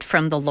they hid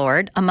from the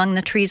Lord among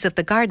the trees of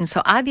the garden.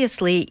 So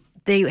obviously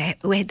they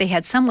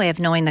had some way of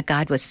knowing that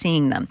God was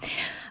seeing them.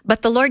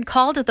 But the Lord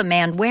called to the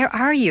man, "Where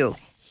are you?"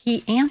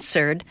 He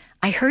answered,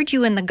 "I heard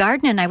you in the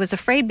garden, and I was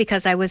afraid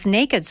because I was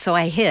naked, so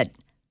I hid."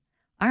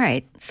 All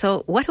right.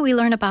 So what do we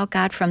learn about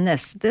God from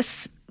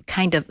this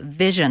kind of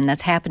vision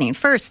that's happening?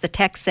 First, the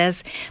text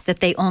says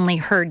that they only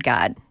heard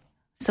God.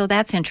 So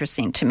that's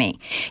interesting to me.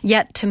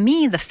 Yet, to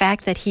me, the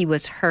fact that he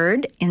was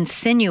heard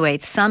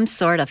insinuates some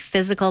sort of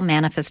physical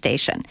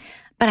manifestation.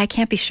 But I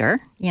can't be sure.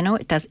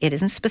 It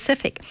isn't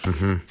specific.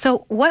 Mm-hmm.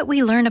 So what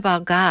we learn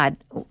about God,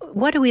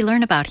 what do we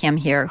learn about him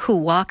here, who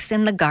walks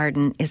in the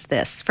garden, is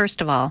this.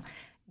 First of all,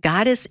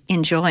 God is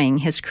enjoying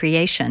his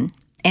creation,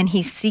 and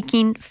he's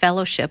seeking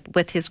fellowship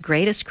with his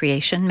greatest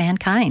creation,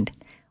 mankind.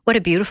 What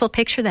a beautiful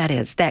picture that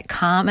is, that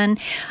common,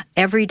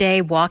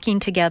 everyday walking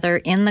together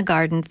in the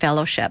garden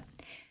fellowship.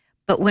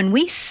 But when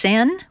we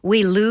sin,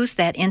 we lose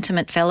that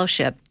intimate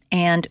fellowship,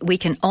 and we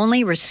can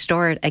only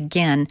restore it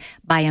again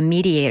by a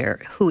mediator,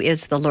 who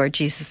is the Lord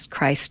Jesus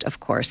Christ, of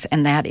course,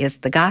 and that is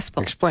the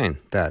gospel. Explain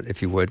that,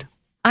 if you would.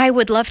 I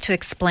would love to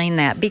explain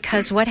that,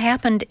 because what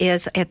happened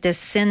is at this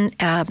sin,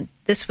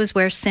 this was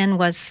where sin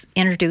was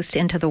introduced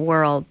into the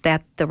world,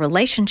 that the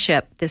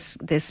relationship, this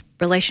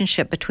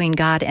relationship between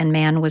God and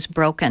man was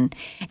broken,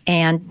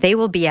 and they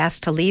will be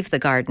asked to leave the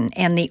garden.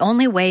 And the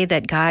only way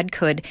that God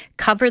could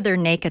cover their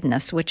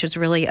nakedness, which is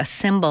really a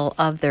symbol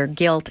of their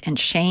guilt and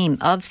shame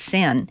of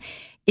sin,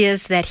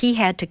 is that he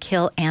had to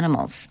kill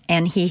animals,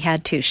 and he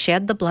had to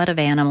shed the blood of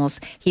animals.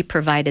 He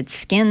provided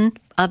skin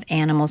of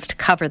animals to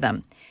cover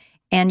them.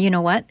 And you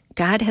know what?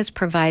 God has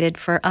provided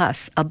for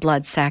us a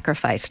blood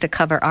sacrifice to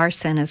cover our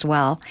sin as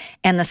well.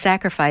 And the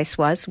sacrifice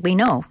was, we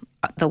know,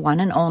 the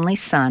one and only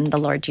Son, the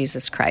Lord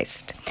Jesus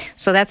Christ.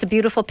 So that's a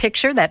beautiful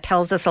picture that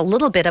tells us a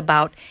little bit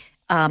about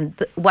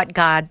what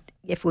God,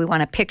 if we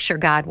want to picture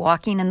God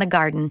walking in the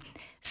garden,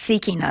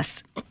 seeking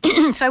us.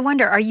 So I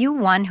wonder, are you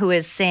one who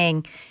is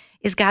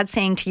God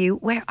saying to you,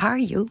 "Where are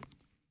you?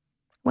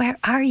 Where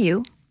are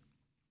you?"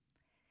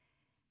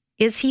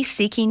 Is he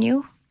seeking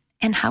you?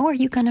 And how are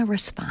you going to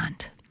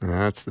respond?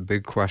 That's the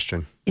big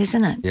question.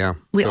 Isn't it? Yeah.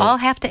 We all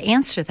have to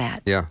answer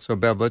that. Yeah. So,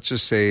 Bev, let's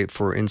just say,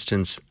 for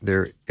instance,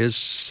 there is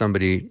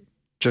somebody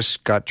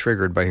just got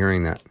triggered by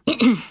hearing that.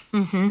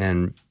 Mm-hmm.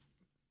 And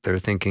they're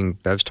thinking,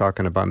 Bev's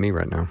talking about me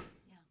right now.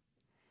 Yeah.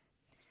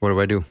 What do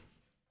I do?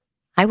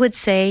 I would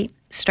say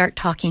start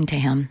talking to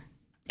him.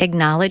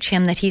 Acknowledge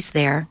him that he's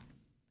there.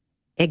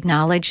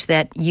 Acknowledge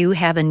that you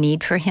have a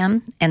need for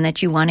him and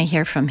that you want to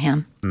hear from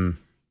him. Mm.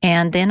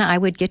 And then I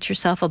would get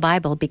yourself a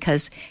Bible,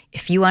 because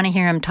if you want to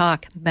hear him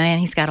talk, man,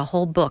 he's got a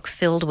whole book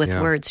filled with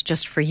words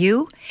just for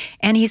you.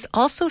 And he's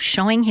also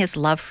showing his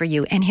love for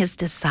you and his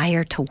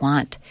desire to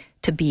want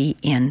to be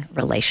in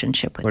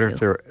relationship with you. What if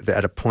they're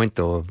at a point,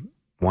 though, of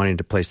wanting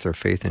to place their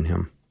faith in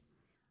him?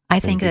 I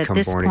think that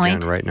this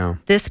point, right now.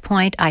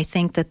 I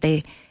think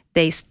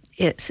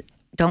that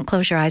don't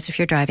close your eyes if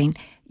you're driving.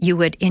 You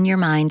would, in your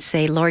mind,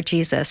 say, Lord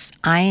Jesus,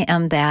 I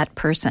am that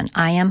person.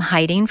 I am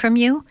hiding from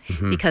you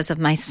because of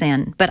my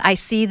sin. But I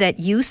see that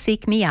you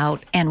seek me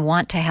out and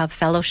want to have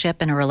fellowship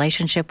and a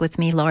relationship with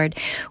me, Lord.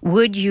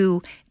 Would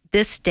you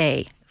this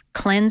day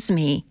cleanse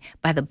me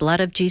by the blood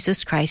of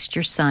Jesus Christ,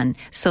 your Son,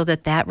 so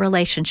that that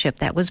relationship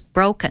that was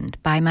broken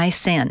by my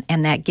sin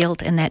and that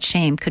guilt and that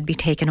shame could be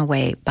taken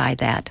away by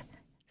that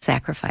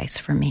sacrifice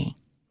for me.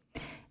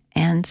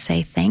 And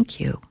say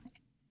thank you.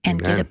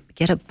 And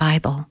get a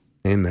Bible.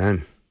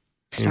 Amen.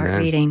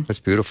 Start reading. That's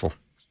beautiful.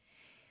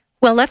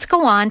 Well, let's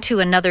go on to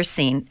another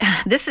scene.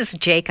 This is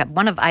Jacob,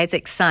 one of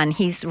Isaac's son.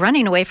 He's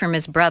running away from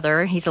his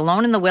brother. He's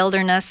alone in the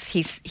wilderness.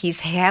 He's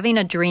having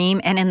a dream,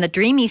 and in the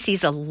dream he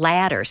sees a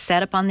ladder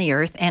set up on the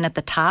earth, and at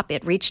the top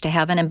it reached to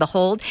heaven, and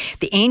behold,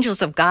 the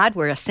angels of God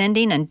were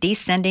ascending and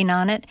descending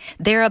on it.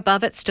 There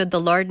above it stood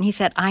the Lord, and he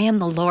said, I am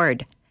the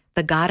Lord,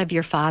 the God of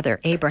your father,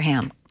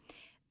 Abraham,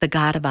 the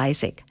God of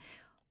Isaac.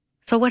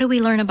 So what do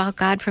we learn about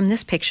God from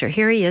this picture?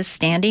 Here he is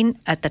standing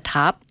at the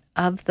top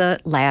of the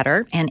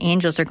ladder, and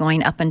angels are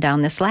going up and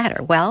down this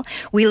ladder. Well,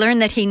 we learn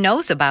that he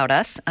knows about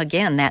us,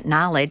 again, that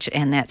knowledge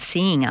and that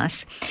seeing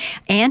us,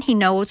 and he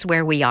knows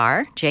where we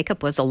are.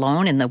 Jacob was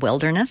alone in the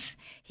wilderness.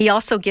 He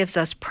also gives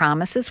us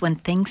promises when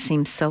things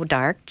seem so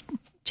dark.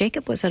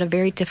 Jacob was at a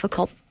very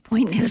difficult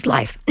point in his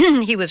life.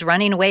 He was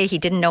running away. He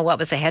didn't know what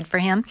was ahead for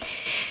him.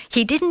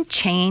 He didn't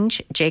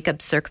change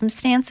Jacob's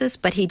circumstances,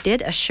 but he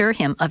did assure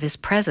him of his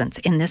presence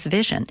in this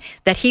vision,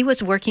 that he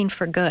was working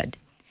for good.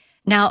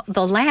 Now,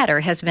 the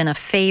ladder has been a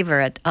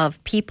favorite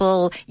of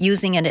people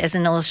using it as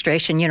an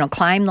illustration,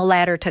 climb the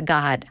ladder to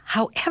God.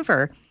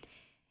 However,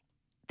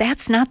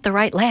 that's not the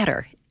right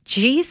ladder.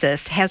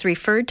 Jesus has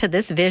referred to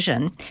this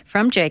vision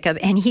from Jacob,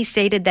 and he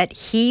stated that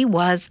he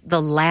was the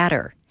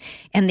ladder,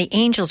 and the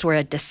angels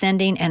were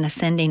descending and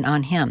ascending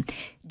on him.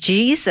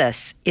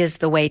 Jesus is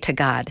the way to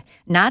God,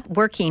 not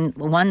working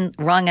one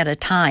rung at a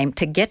time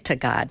to get to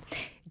God.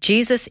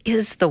 Jesus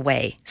is the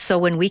way. So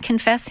when we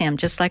confess him,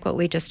 just like what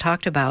we just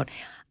talked about,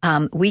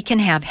 we can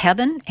have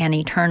heaven and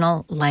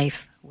eternal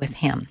life with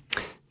him.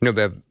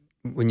 Bev,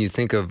 when you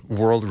think of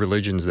world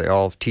religions, they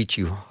all teach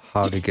you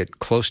how to get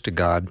close to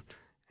God,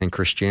 and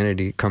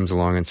Christianity comes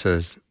along and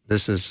says,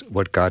 this is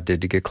what God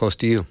did to get close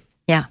to you.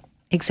 Yeah,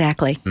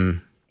 exactly.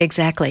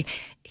 Exactly.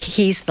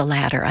 He's the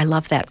ladder. I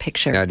love that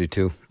picture. Yeah, I do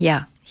too.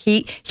 Yeah.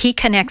 He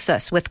connects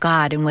us with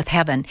God and with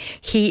heaven.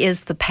 He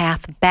is the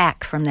path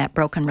back from that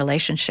broken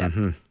relationship.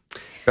 Mm-hmm.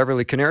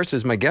 Beverly Coniaris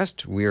is my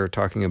guest. We are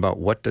talking about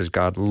what does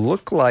God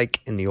look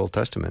like in the Old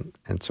Testament.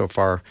 And so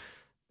far,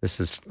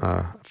 this is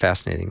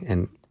fascinating.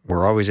 And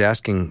we're always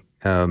asking,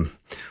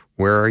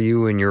 where are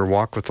you in your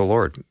walk with the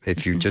Lord?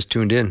 If you just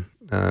tuned in,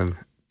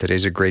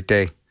 today's a great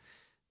day.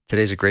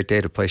 Today's a great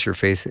day to place your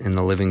faith in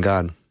the living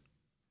God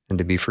and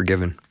to be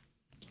forgiven.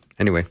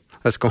 Anyway,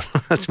 let's go.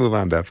 Let's move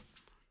on, Bev.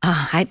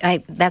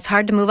 That's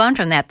hard to move on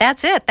from that.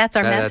 That's it. That's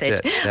our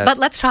message. But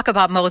let's talk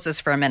about Moses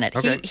for a minute.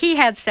 Okay. He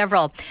had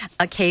several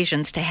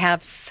occasions to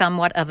have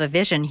somewhat of a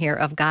vision here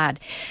of God.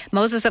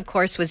 Moses, of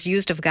course, was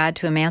used of God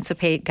to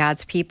emancipate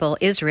God's people,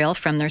 Israel,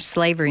 from their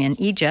slavery in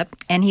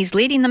Egypt. And he's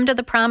leading them to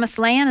the promised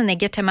land, and they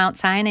get to Mount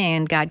Sinai,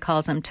 and God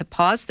calls them to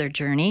pause their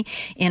journey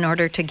in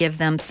order to give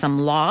them some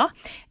law.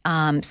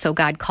 So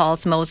God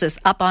calls Moses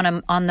up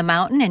on the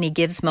mountain, and he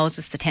gives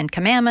Moses the 10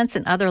 Commandments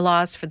and other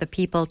laws for the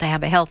people to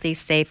have a healthy,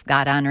 safe,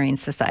 God-honoring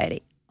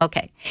society.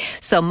 Okay,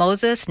 so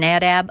Moses,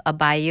 Nadab,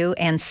 Abihu,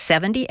 and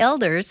 70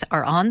 elders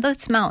are on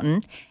this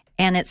mountain,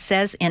 and it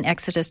says in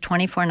Exodus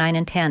 24:9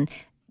 and 10,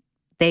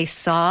 they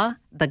saw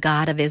the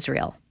God of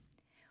Israel.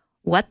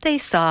 What they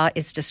saw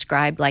is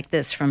described like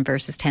this from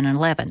verses 10 and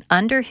 11.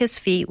 Under his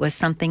feet was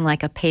something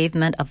like a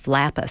pavement of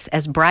lapis,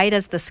 as bright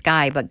as the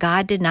sky, but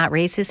God did not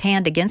raise his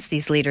hand against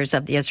these leaders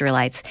of the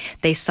Israelites.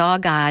 They saw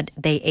God,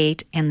 they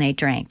ate, and they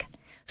drank.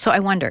 So I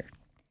wonder,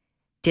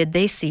 did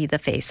they see the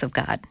face of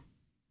God?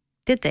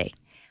 Did they?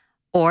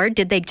 Or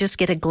did they just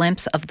get a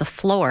glimpse of the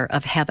floor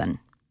of heaven,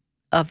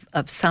 of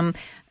some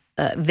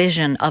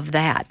vision of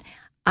that?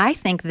 I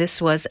think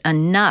this was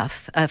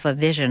enough of a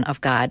vision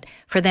of God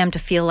for them to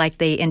feel like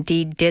they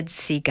indeed did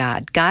see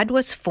God. God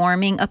was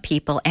forming a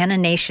people and a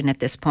nation at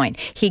this point.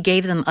 He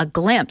gave them a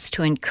glimpse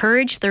to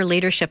encourage their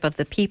leadership of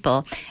the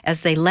people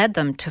as they led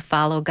them to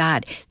follow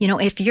God. You know,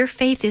 if your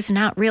faith is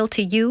not real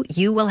to you,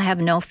 you will have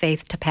no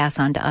faith to pass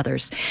on to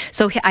others.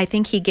 So I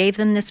think he gave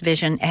them this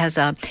vision as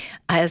a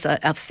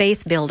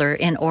faith builder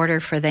in order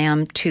for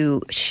them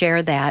to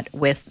share that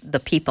with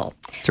the people.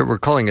 So we're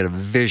calling it a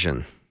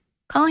vision.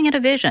 Calling it a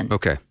vision.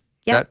 Okay.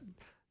 Yep.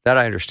 That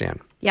I understand.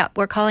 Yeah,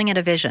 we're calling it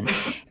a vision.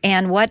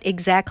 And what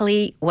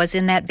exactly was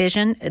in that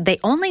vision? They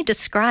only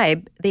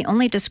describe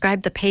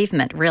the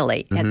pavement,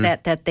 really,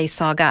 that they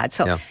saw God.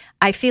 So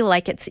I feel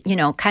like it's,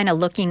 kind of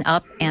looking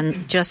up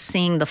and just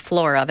seeing the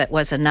floor of it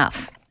was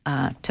enough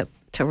to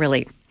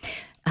really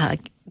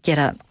get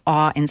an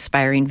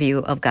awe-inspiring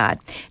view of God.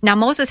 Now,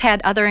 Moses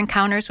had other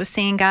encounters with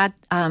seeing God,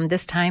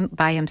 this time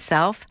by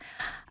himself.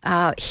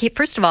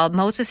 First of all,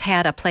 Moses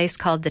had a place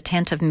called the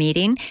tent of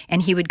meeting,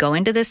 and he would go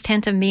into this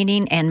tent of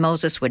meeting, and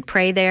Moses would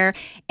pray there,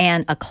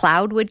 and a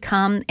cloud would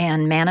come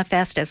and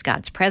manifest as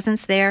God's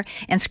presence there.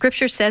 And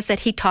Scripture says that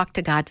he talked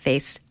to God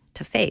face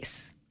to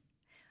face,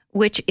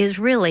 which is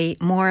really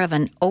more of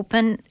an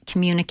open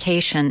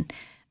communication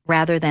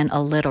rather than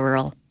a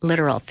literal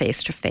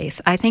face to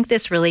face. I think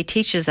this really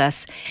teaches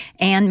us,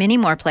 and many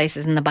more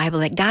places in the Bible,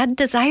 that God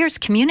desires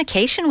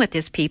communication with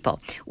his people.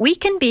 We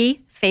can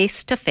be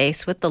face to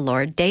face with the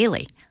Lord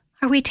daily.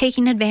 Are we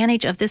taking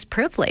advantage of this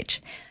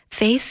privilege?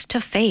 Face to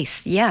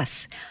face,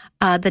 yes.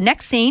 The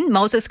next scene,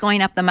 Moses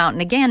going up the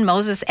mountain again,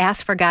 Moses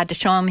asks for God to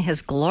show him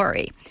his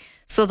glory.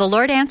 So the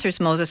Lord answers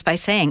Moses by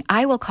saying,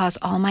 I will cause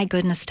all my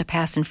goodness to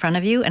pass in front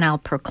of you, and I'll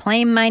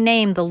proclaim my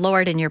name, the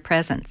Lord, in your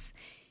presence.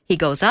 He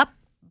goes up,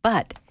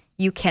 but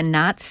you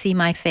cannot see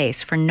my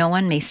face, for no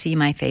one may see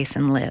my face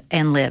and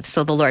live.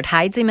 So the Lord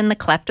hides him in the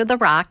cleft of the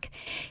rock.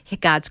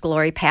 God's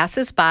glory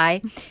passes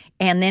by.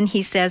 And then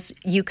he says,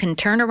 you can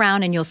turn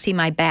around and you'll see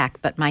my back,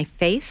 but my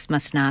face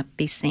must not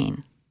be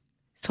seen.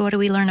 So what do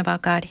we learn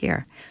about God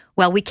here?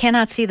 Well, we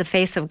cannot see the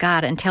face of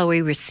God until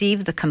we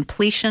receive the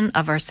completion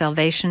of our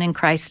salvation in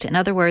Christ. In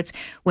other words,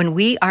 when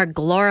we are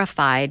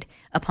glorified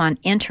upon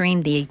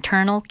entering the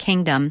eternal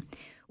kingdom,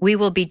 we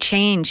will be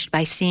changed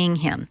by seeing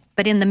him.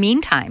 But in the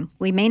meantime,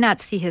 we may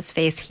not see his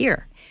face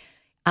here.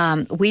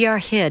 We are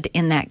hid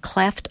in that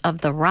cleft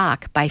of the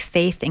rock by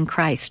faith in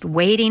Christ,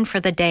 waiting for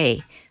the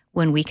day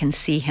when we can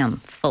see him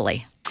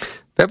fully.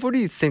 Bev, what do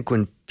you think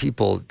when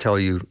people tell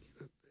you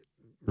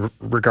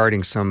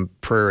regarding some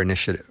prayer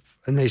initiative,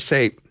 and they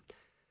say,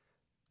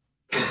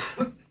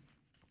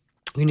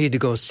 you need to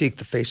go seek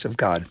the face of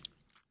God?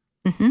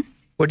 Mm-hmm.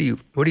 What do you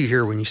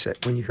hear when you hear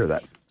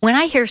that? When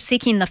I hear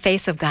seeking the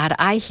face of God,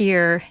 I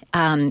hear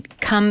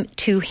come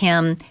to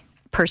him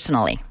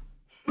personally.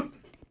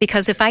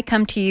 Because if I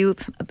come to you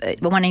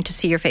wanting to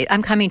see your face,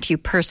 I'm coming to you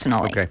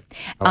personally. Okay.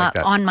 I like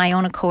that. On my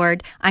own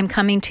accord. I'm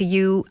coming to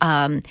you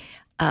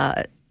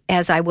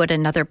as I would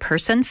another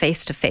person,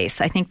 face to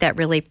face. I think that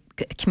really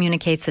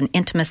communicates an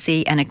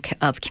intimacy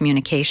of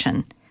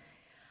communication.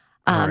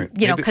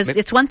 Because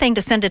it's one thing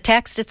to send a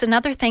text. It's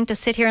another thing to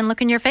sit here and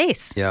look in your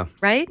face. Yeah.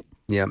 Right?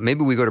 Yeah.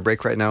 Maybe we go to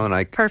break right now and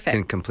I Perfect.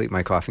 Can complete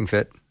my coughing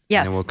fit.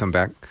 Yes. And then we'll come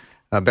back.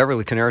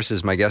 Beverly Coniaris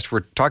is my guest.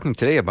 We're talking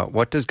today about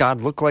what does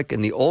God look like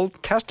in the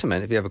Old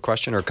Testament. If you have a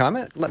question or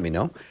comment, let me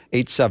know.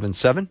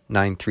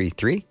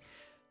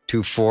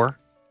 877-933-2484.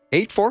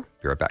 Be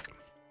right back.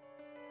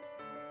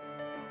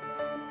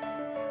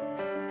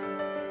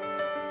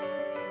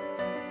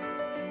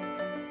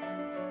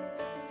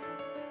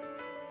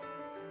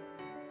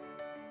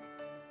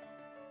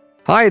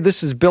 Hi,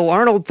 this is Bill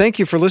Arnold. Thank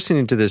you for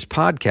listening to this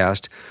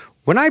podcast.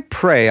 When I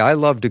pray, I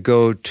love to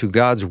go to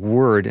God's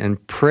Word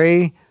and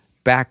pray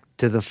back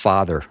to the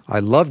Father. I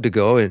love to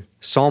go in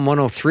Psalm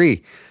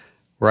 103,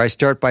 where I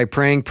start by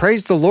praying,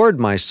 Praise the Lord,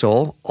 my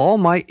soul. All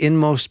my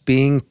inmost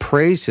being,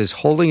 praise his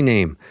holy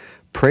name.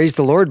 Praise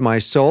the Lord, my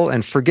soul,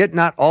 and forget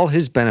not all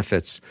his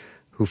benefits,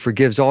 who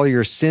forgives all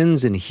your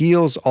sins and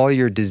heals all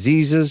your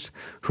diseases,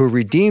 who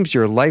redeems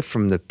your life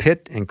from the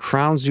pit and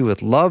crowns you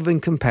with love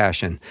and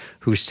compassion,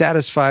 who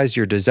satisfies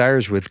your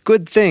desires with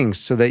good things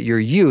so that your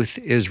youth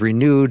is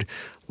renewed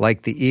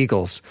like the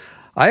eagles.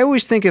 I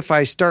always think if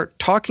I start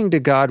talking to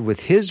God with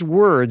his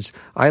words,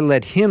 I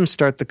let him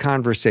start the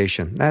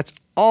conversation. That's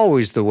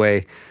always the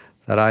way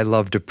that I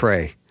love to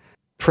pray.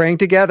 Praying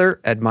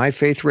together at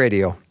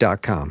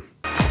myfaithradio.com.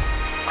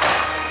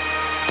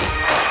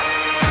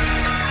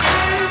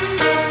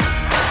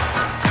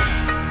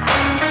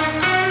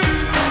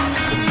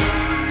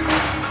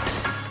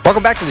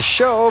 Welcome back to the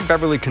show.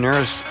 Beverly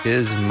Coniaris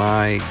is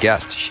my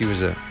guest. She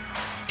was a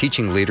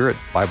teaching leader at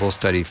Bible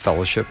Study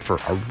Fellowship for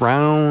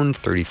around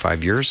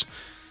 35 years.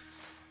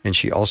 And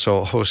she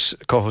also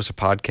co-hosts a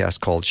podcast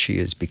called She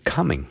Is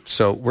Becoming.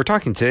 So we're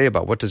talking today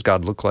about what does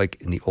God look like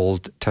in the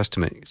Old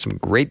Testament. Some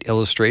great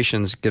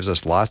illustrations, gives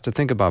us lots to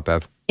think about,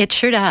 Bev. It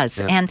sure does.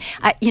 Yeah. And,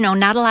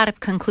 not a lot of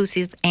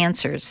conclusive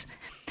answers.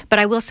 But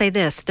I will say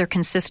this, they're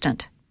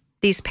consistent.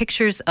 These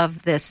pictures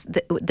of this,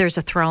 there's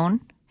a throne.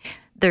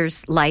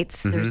 There's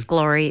lights, there's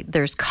glory,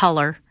 there's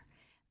color,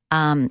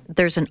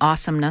 there's an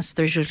awesomeness,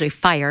 there's usually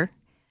fire,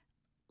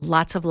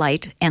 lots of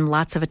light, and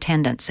lots of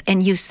attendance.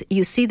 And you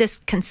see this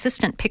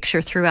consistent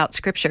picture throughout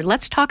Scripture.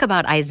 Let's talk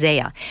about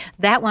Isaiah.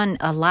 That one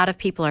a lot of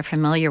people are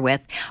familiar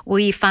with.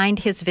 We find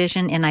his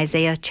vision in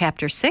Isaiah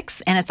chapter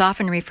 6, and it's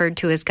often referred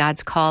to as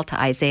God's call to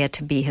Isaiah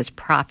to be his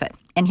prophet.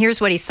 And here's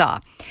what he saw.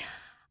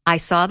 I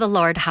saw the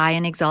Lord high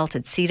and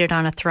exalted, seated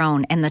on a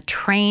throne, and the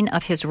train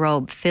of his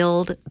robe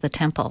filled the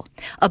temple.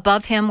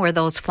 Above him were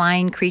those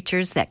flying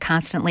creatures that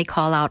constantly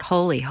call out,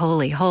 Holy,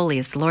 holy, holy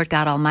is the Lord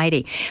God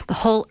Almighty. The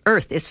whole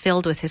earth is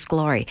filled with his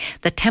glory.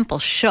 The temple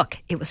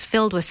shook. It was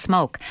filled with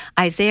smoke.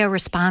 Isaiah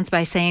responds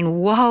by saying,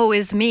 Woe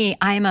is me.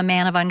 I am a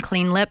man of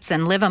unclean lips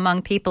and live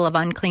among people of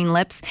unclean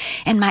lips,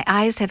 and my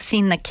eyes have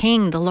seen the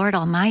King, the Lord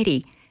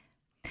Almighty.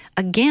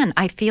 Again,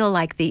 I feel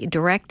like the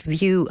direct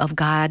view of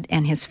God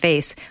and his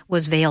face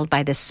was veiled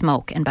by this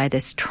smoke and by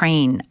this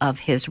train of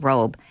his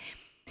robe.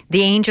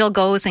 The angel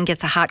goes and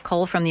gets a hot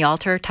coal from the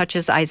altar,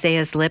 touches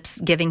Isaiah's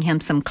lips, giving him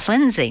some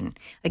cleansing.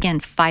 Again,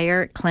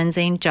 fire,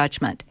 cleansing,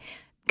 judgment.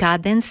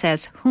 God then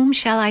says, Whom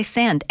shall I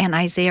send? And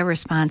Isaiah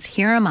responds,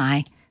 Here am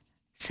I,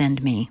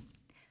 send me.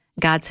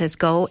 God says,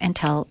 Go and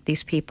tell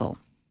these people.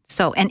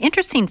 So an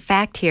interesting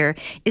fact here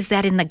is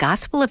that in the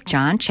Gospel of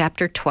John,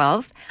 chapter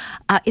 12,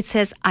 it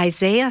says,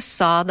 Isaiah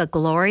saw the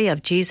glory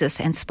of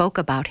Jesus and spoke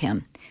about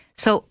him.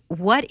 So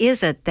what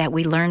is it that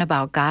we learn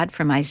about God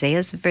from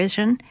Isaiah's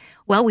vision?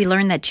 Well, we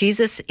learn that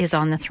Jesus is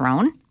on the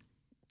throne.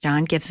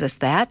 John gives us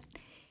that.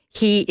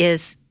 He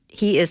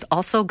is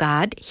also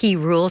God. He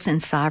rules in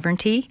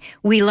sovereignty.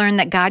 We learn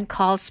that God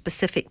calls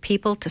specific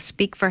people to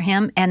speak for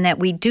him and that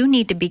we do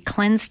need to be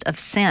cleansed of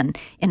sin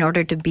in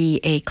order to be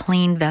a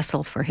clean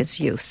vessel for his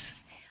use.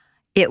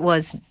 It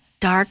was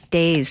dark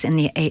days in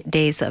the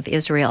days of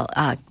Israel.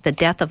 The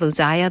death of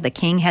Uzziah, the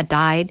king, had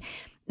died.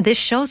 This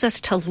shows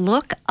us to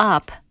look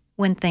up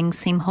when things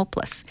seem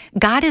hopeless.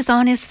 God is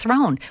on his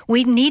throne.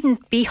 We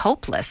needn't be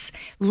hopeless.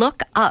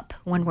 Look up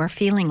when we're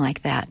feeling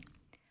like that.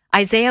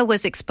 Isaiah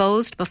was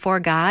exposed before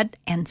God,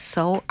 and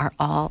so are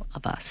all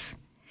of us.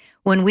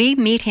 When we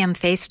meet him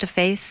face to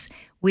face,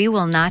 we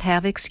will not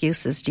have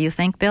excuses. Do you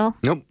think, Bill?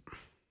 Nope.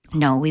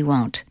 No, we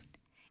won't.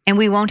 And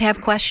we won't have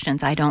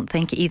questions, I don't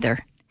think, either.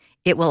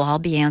 It will all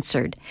be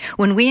answered.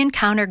 When we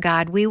encounter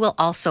God, we will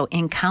also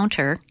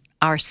encounter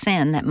our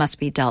sin that must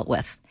be dealt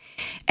with.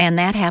 And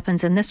that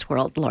happens in this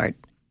world, Lord,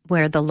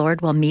 where the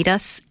Lord will meet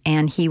us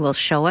and he will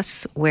show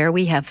us where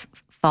we have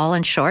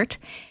fallen short.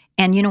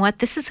 And you know what?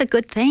 This is a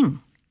good thing.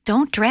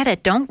 Don't dread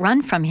it. Don't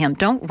run from him.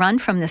 Don't run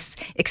from this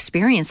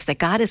experience that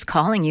God is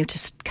calling you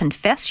to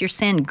confess your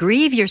sin,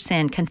 grieve your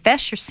sin,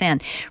 confess your sin,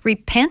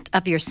 repent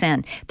of your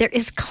sin. There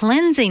is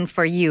cleansing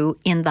for you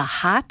in the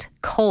hot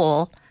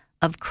coal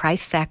of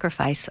Christ's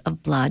sacrifice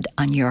of blood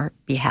on your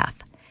behalf.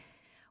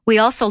 We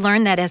also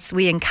learn that as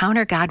we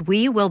encounter God,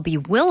 we will be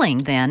willing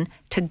then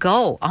to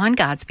go on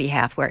God's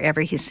behalf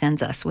wherever he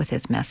sends us with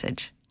his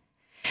message.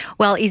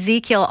 Well,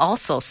 Ezekiel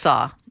also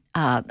saw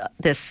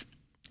this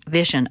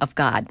vision of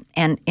God.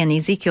 And in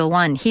Ezekiel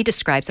 1, he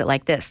describes it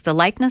like this: the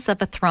likeness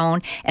of a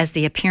throne as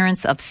the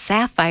appearance of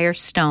sapphire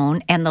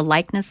stone, and the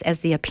likeness as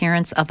the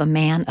appearance of a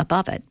man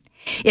above it.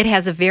 It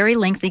has a very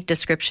lengthy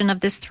description of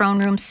this throne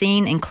room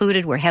scene.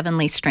 Included were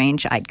heavenly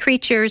strange-eyed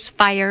creatures,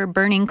 fire,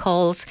 burning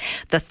coals.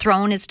 The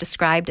throne is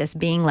described as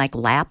being like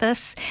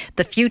lapis.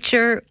 The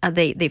future,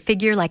 they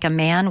figure like a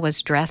man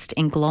was dressed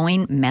in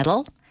glowing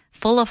metal,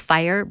 full of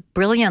fire,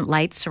 brilliant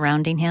light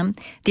surrounding him.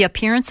 The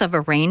appearance of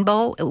a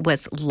rainbow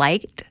was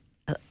light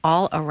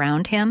all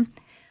around him.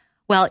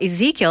 Well,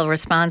 Ezekiel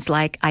responds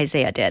like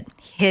Isaiah did.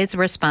 His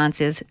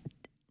response is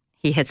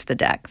he hits the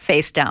deck,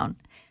 face down.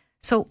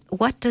 So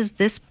what does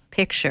this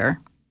picture,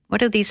 what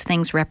do these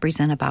things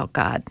represent about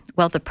God?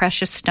 Well, the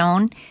precious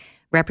stone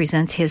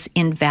represents his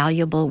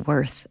invaluable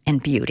worth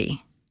and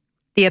beauty.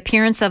 The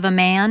appearance of a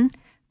man,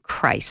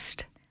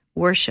 Christ.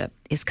 Worship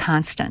is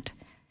constant.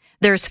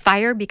 There's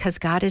fire because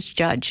God is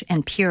judge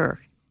and pure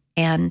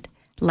and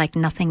like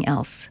nothing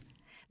else.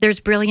 There's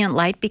brilliant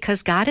light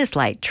because God is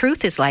light.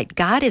 Truth is light.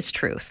 God is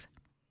truth.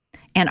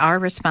 And our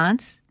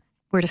response,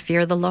 we're to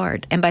fear the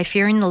Lord. And by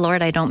fearing the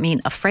Lord, I don't mean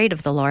afraid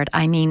of the Lord.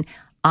 I mean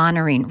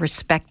honoring,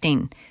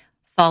 respecting,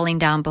 falling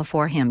down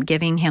before him,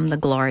 giving him the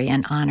glory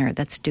and honor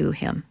that's due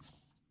him.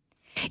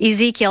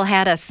 Ezekiel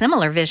had a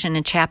similar vision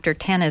in chapter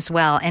 10 as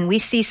well, and we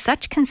see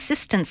such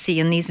consistency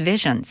in these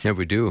visions. Yeah,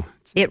 we do.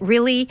 It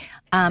really,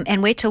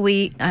 and wait till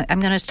I'm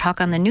going to talk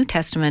on the New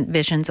Testament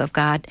visions of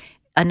God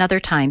another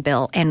time,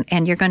 Bill,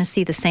 and you're going to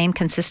see the same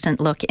consistent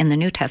look in the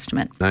New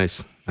Testament.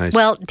 Nice.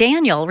 Well,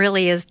 Daniel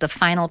really is the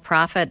final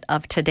prophet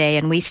of today,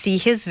 and we see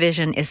his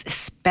vision is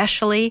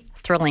especially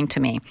thrilling to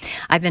me.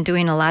 I've been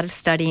doing a lot of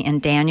study in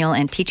Daniel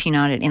and teaching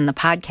on it in the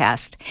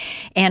podcast,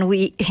 and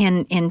we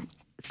in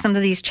some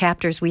of these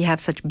chapters, we have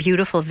such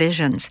beautiful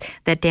visions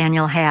that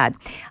Daniel had.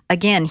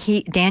 Again,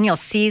 Daniel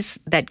sees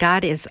that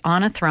God is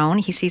on a throne.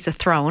 He sees a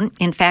throne.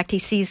 In fact, he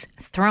sees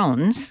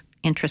thrones.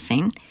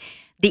 Interesting.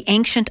 The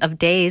Ancient of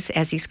Days,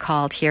 as he's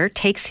called here,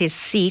 takes his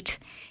seat.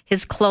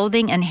 His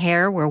clothing and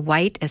hair were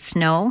white as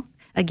snow.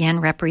 again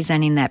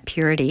representing that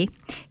purity.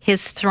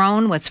 His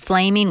throne was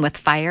flaming with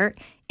fire.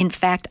 In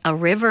fact, a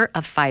river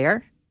of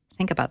fire,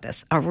 think about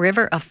this, a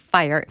river of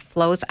fire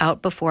flows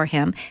out before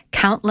him.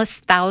 Countless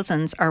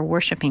thousands are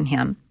worshiping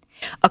him.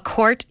 A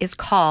court is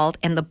called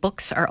and the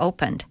books are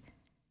opened.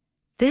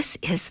 This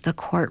is the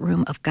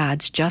courtroom of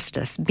God's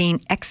justice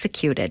being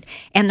executed.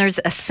 And there's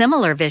a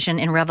similar vision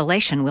in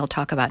Revelation we'll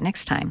talk about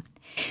next time.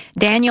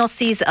 Daniel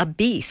sees a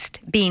beast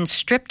being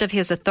stripped of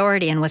his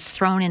authority and was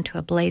thrown into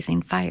a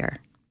blazing fire.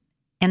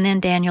 And then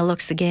Daniel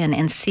looks again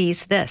and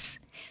sees this.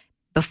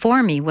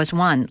 Before me was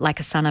one like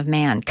a son of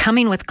man,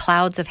 coming with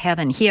clouds of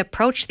heaven. He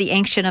approached the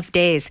Ancient of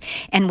Days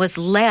and was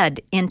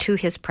led into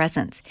his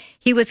presence.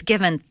 He was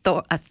given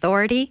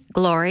authority,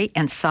 glory,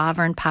 and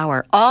sovereign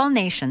power. All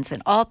nations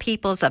and all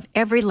peoples of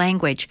every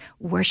language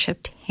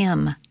worshipped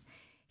him.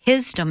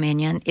 His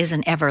dominion is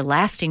an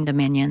everlasting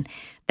dominion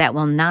that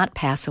will not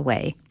pass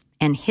away,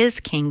 and his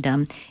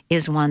kingdom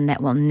is one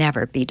that will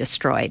never be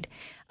destroyed.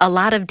 A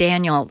lot of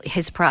Daniel,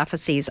 his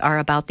prophecies are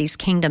about these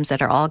kingdoms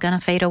that are all going to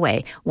fade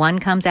away. One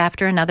comes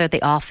after another, they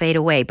all fade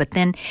away. But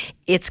then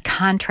it's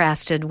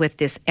contrasted with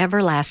this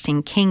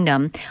everlasting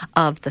kingdom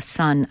of the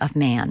Son of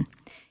Man.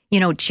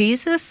 You know,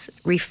 Jesus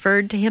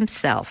referred to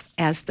himself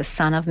as the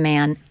Son of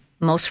Man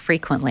most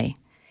frequently.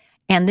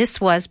 And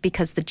this was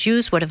because the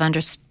Jews would have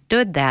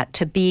understood that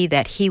to be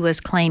that he was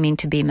claiming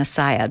to be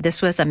Messiah.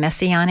 This was a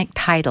messianic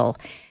title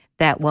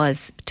that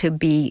was to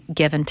be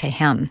given to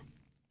him.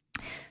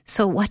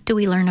 So what do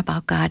we learn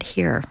about God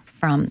here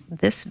from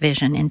this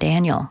vision in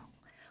Daniel?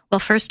 Well,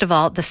 first of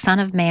all, the Son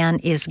of Man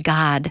is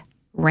God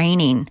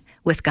reigning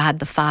with God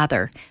the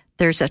Father.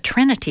 There's a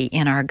Trinity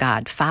in our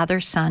God, Father,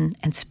 Son,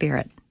 and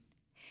Spirit.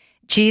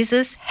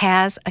 Jesus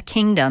has a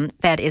kingdom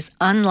that is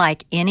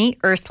unlike any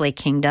earthly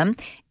kingdom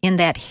in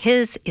that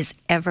his is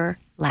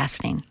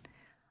everlasting.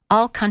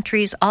 All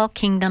countries, all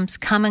kingdoms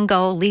come and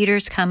go,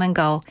 leaders come and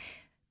go.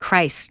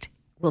 Christ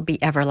will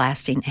be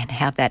everlasting and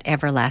have that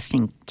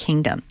everlasting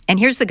kingdom. And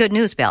here's the good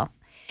news, Bill.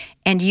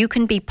 And you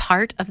can be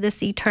part of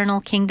this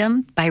eternal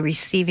kingdom by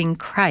receiving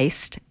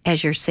Christ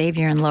as your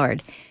Savior and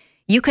Lord.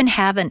 You can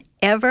have an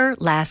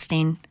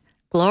everlasting,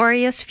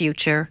 glorious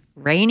future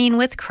reigning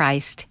with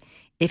Christ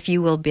if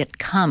you will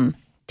come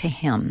to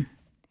him.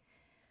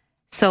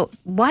 So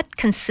what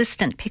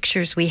consistent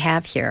pictures we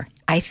have here.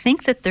 I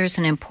think that there's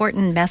an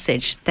important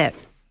message that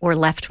we're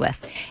left with.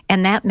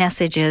 And that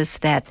message is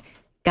that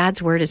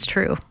God's word is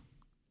true.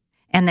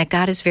 And that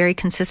God is very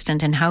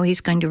consistent in how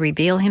he's going to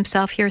reveal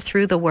himself here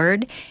through the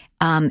word,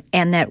 and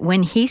that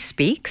when he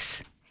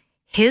speaks,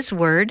 his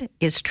word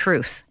is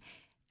truth.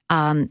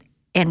 And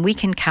we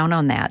can count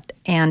on that.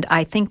 And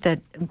I think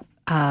that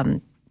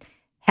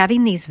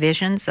having these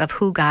visions of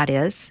who God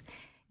is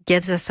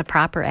gives us a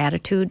proper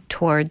attitude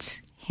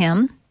towards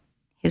him,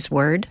 his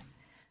word,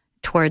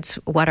 towards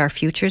what our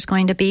future is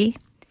going to be,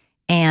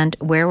 and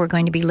where we're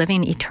going to be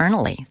living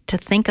eternally. To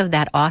think of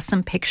that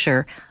awesome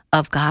picture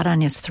of God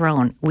on his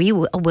throne, we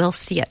will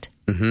see it.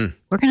 Mm-hmm.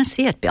 We're going to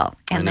see it, Bill,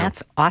 and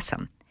that's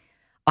awesome.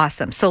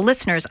 Awesome. So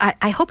listeners,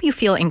 I hope you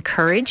feel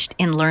encouraged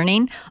in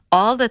learning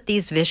all that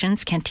these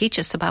visions can teach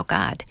us about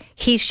God.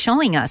 He's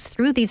showing us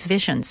through these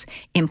visions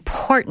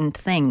important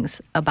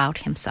things about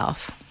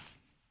himself.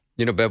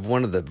 You know, Bev,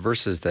 one of the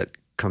verses that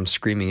comes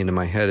screaming into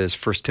my head is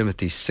 1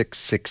 Timothy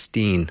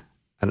 6:16.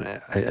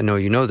 And I know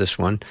you know this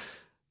one.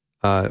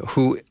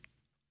 Who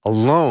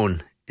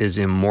alone is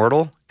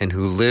immortal and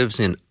who lives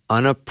in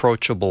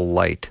unapproachable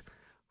light,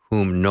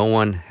 whom no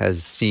one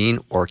has seen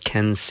or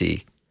can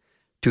see.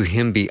 To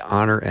him be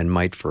honor and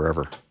might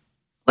forever.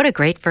 What a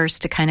great verse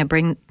to kind of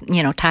bring,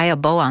 tie a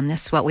bow on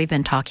this, what we've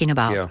been talking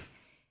about. Yeah.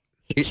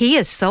 He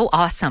is so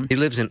awesome. He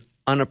lives in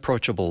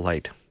unapproachable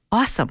light.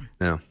 Awesome.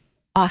 Yeah.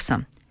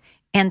 Awesome.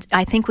 And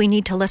I think we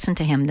need to listen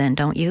to him then,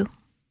 don't you?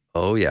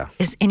 Oh, yeah.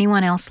 Is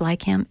anyone else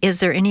like him? Is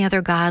there any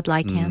other God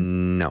like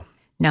him? No.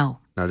 No.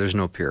 No, there's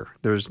no peer.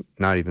 There's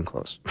not even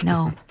close.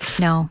 No.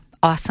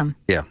 Awesome.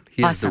 Yeah.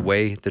 He is the Awesome.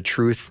 way, the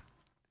truth,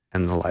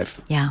 and the life.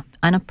 Yeah.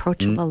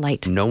 Unapproachable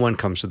light. No one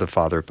comes to the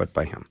Father but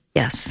by him.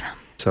 Yes.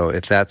 So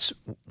if that's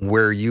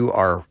where you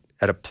are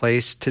at a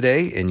place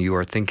today and you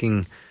are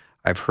thinking,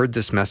 I've heard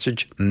this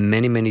message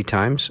many, many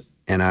times,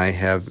 and I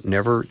have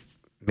never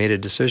made a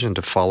decision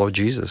to follow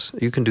Jesus,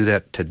 you can do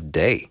that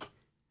today.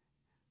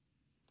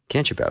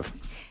 Can't you, Bev?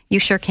 You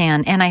sure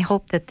can. And I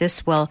hope that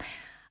this will,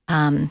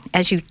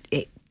 as we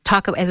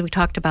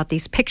talked about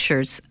these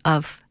pictures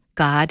of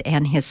God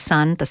and his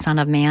Son, the Son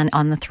of Man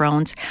on the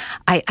thrones,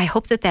 I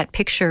hope that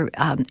picture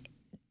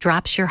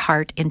drops your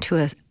heart into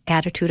an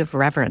attitude of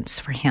reverence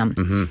for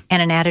him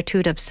and an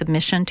attitude of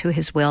submission to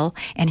his will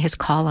and his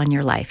call on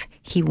your life.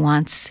 He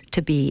wants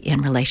to be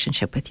in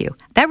relationship with you.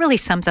 That really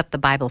sums up the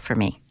Bible for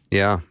me.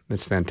 Yeah,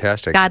 it's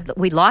fantastic. God,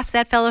 we lost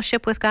that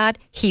fellowship with God.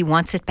 He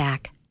wants it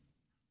back.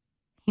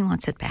 He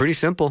wants it back. Pretty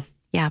simple.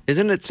 Yeah.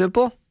 Isn't it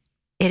simple?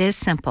 It is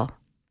simple.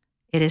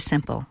 It is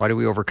simple. Why do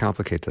we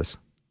overcomplicate this?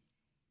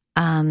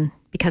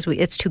 Because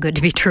it's too good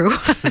to be true.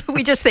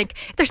 We just think,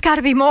 there's got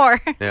to be more.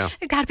 Yeah.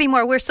 There's got to be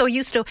more. We're so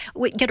used to,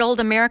 we get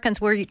old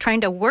Americans, we're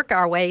trying to work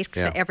our way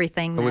to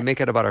everything. But we make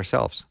it about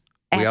ourselves.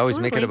 We always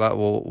make it Absolutely. about,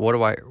 well,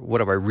 what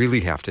do I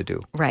really have to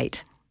do?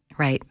 Right,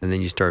 right. And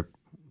then you start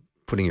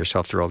putting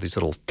yourself through all these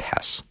little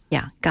tests.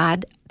 Yeah,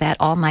 God, that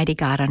almighty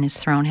God on his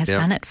throne has Yep.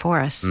 done it for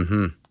us.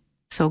 Mm-hmm.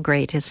 So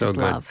great is So his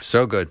good. love.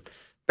 So good.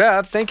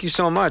 Bev, thank you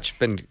so much.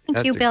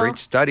 That's you, a Bill. great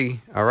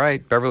study. All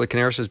right. Beverly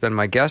Coniaris has been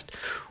my guest.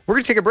 We're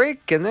going to take a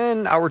break, and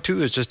then hour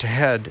 2 is just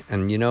ahead.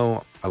 And,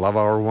 I love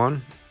hour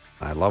 1.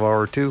 I love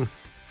hour 2.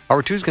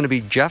 Hour 2 is going to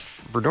be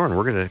Jeff Verdorn.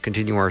 We're going to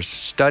continue our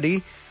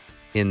study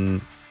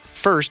in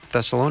 1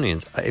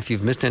 Thessalonians. If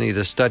you've missed any of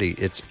this study,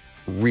 it's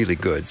really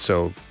good.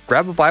 So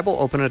grab a Bible,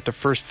 open it to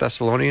 1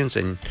 Thessalonians,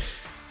 and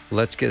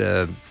let's get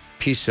a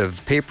piece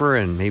of paper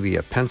and maybe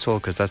a pencil,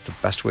 because that's the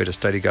best way to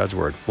study God's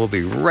Word. We'll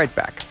be right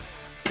back.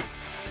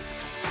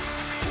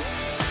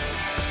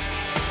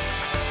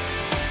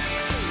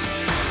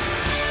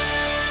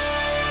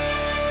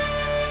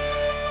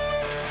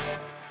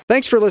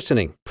 Thanks for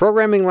listening.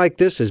 Programming like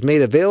this is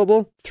made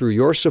available through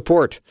your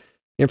support.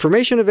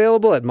 Information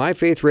available at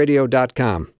myfaithradio.com.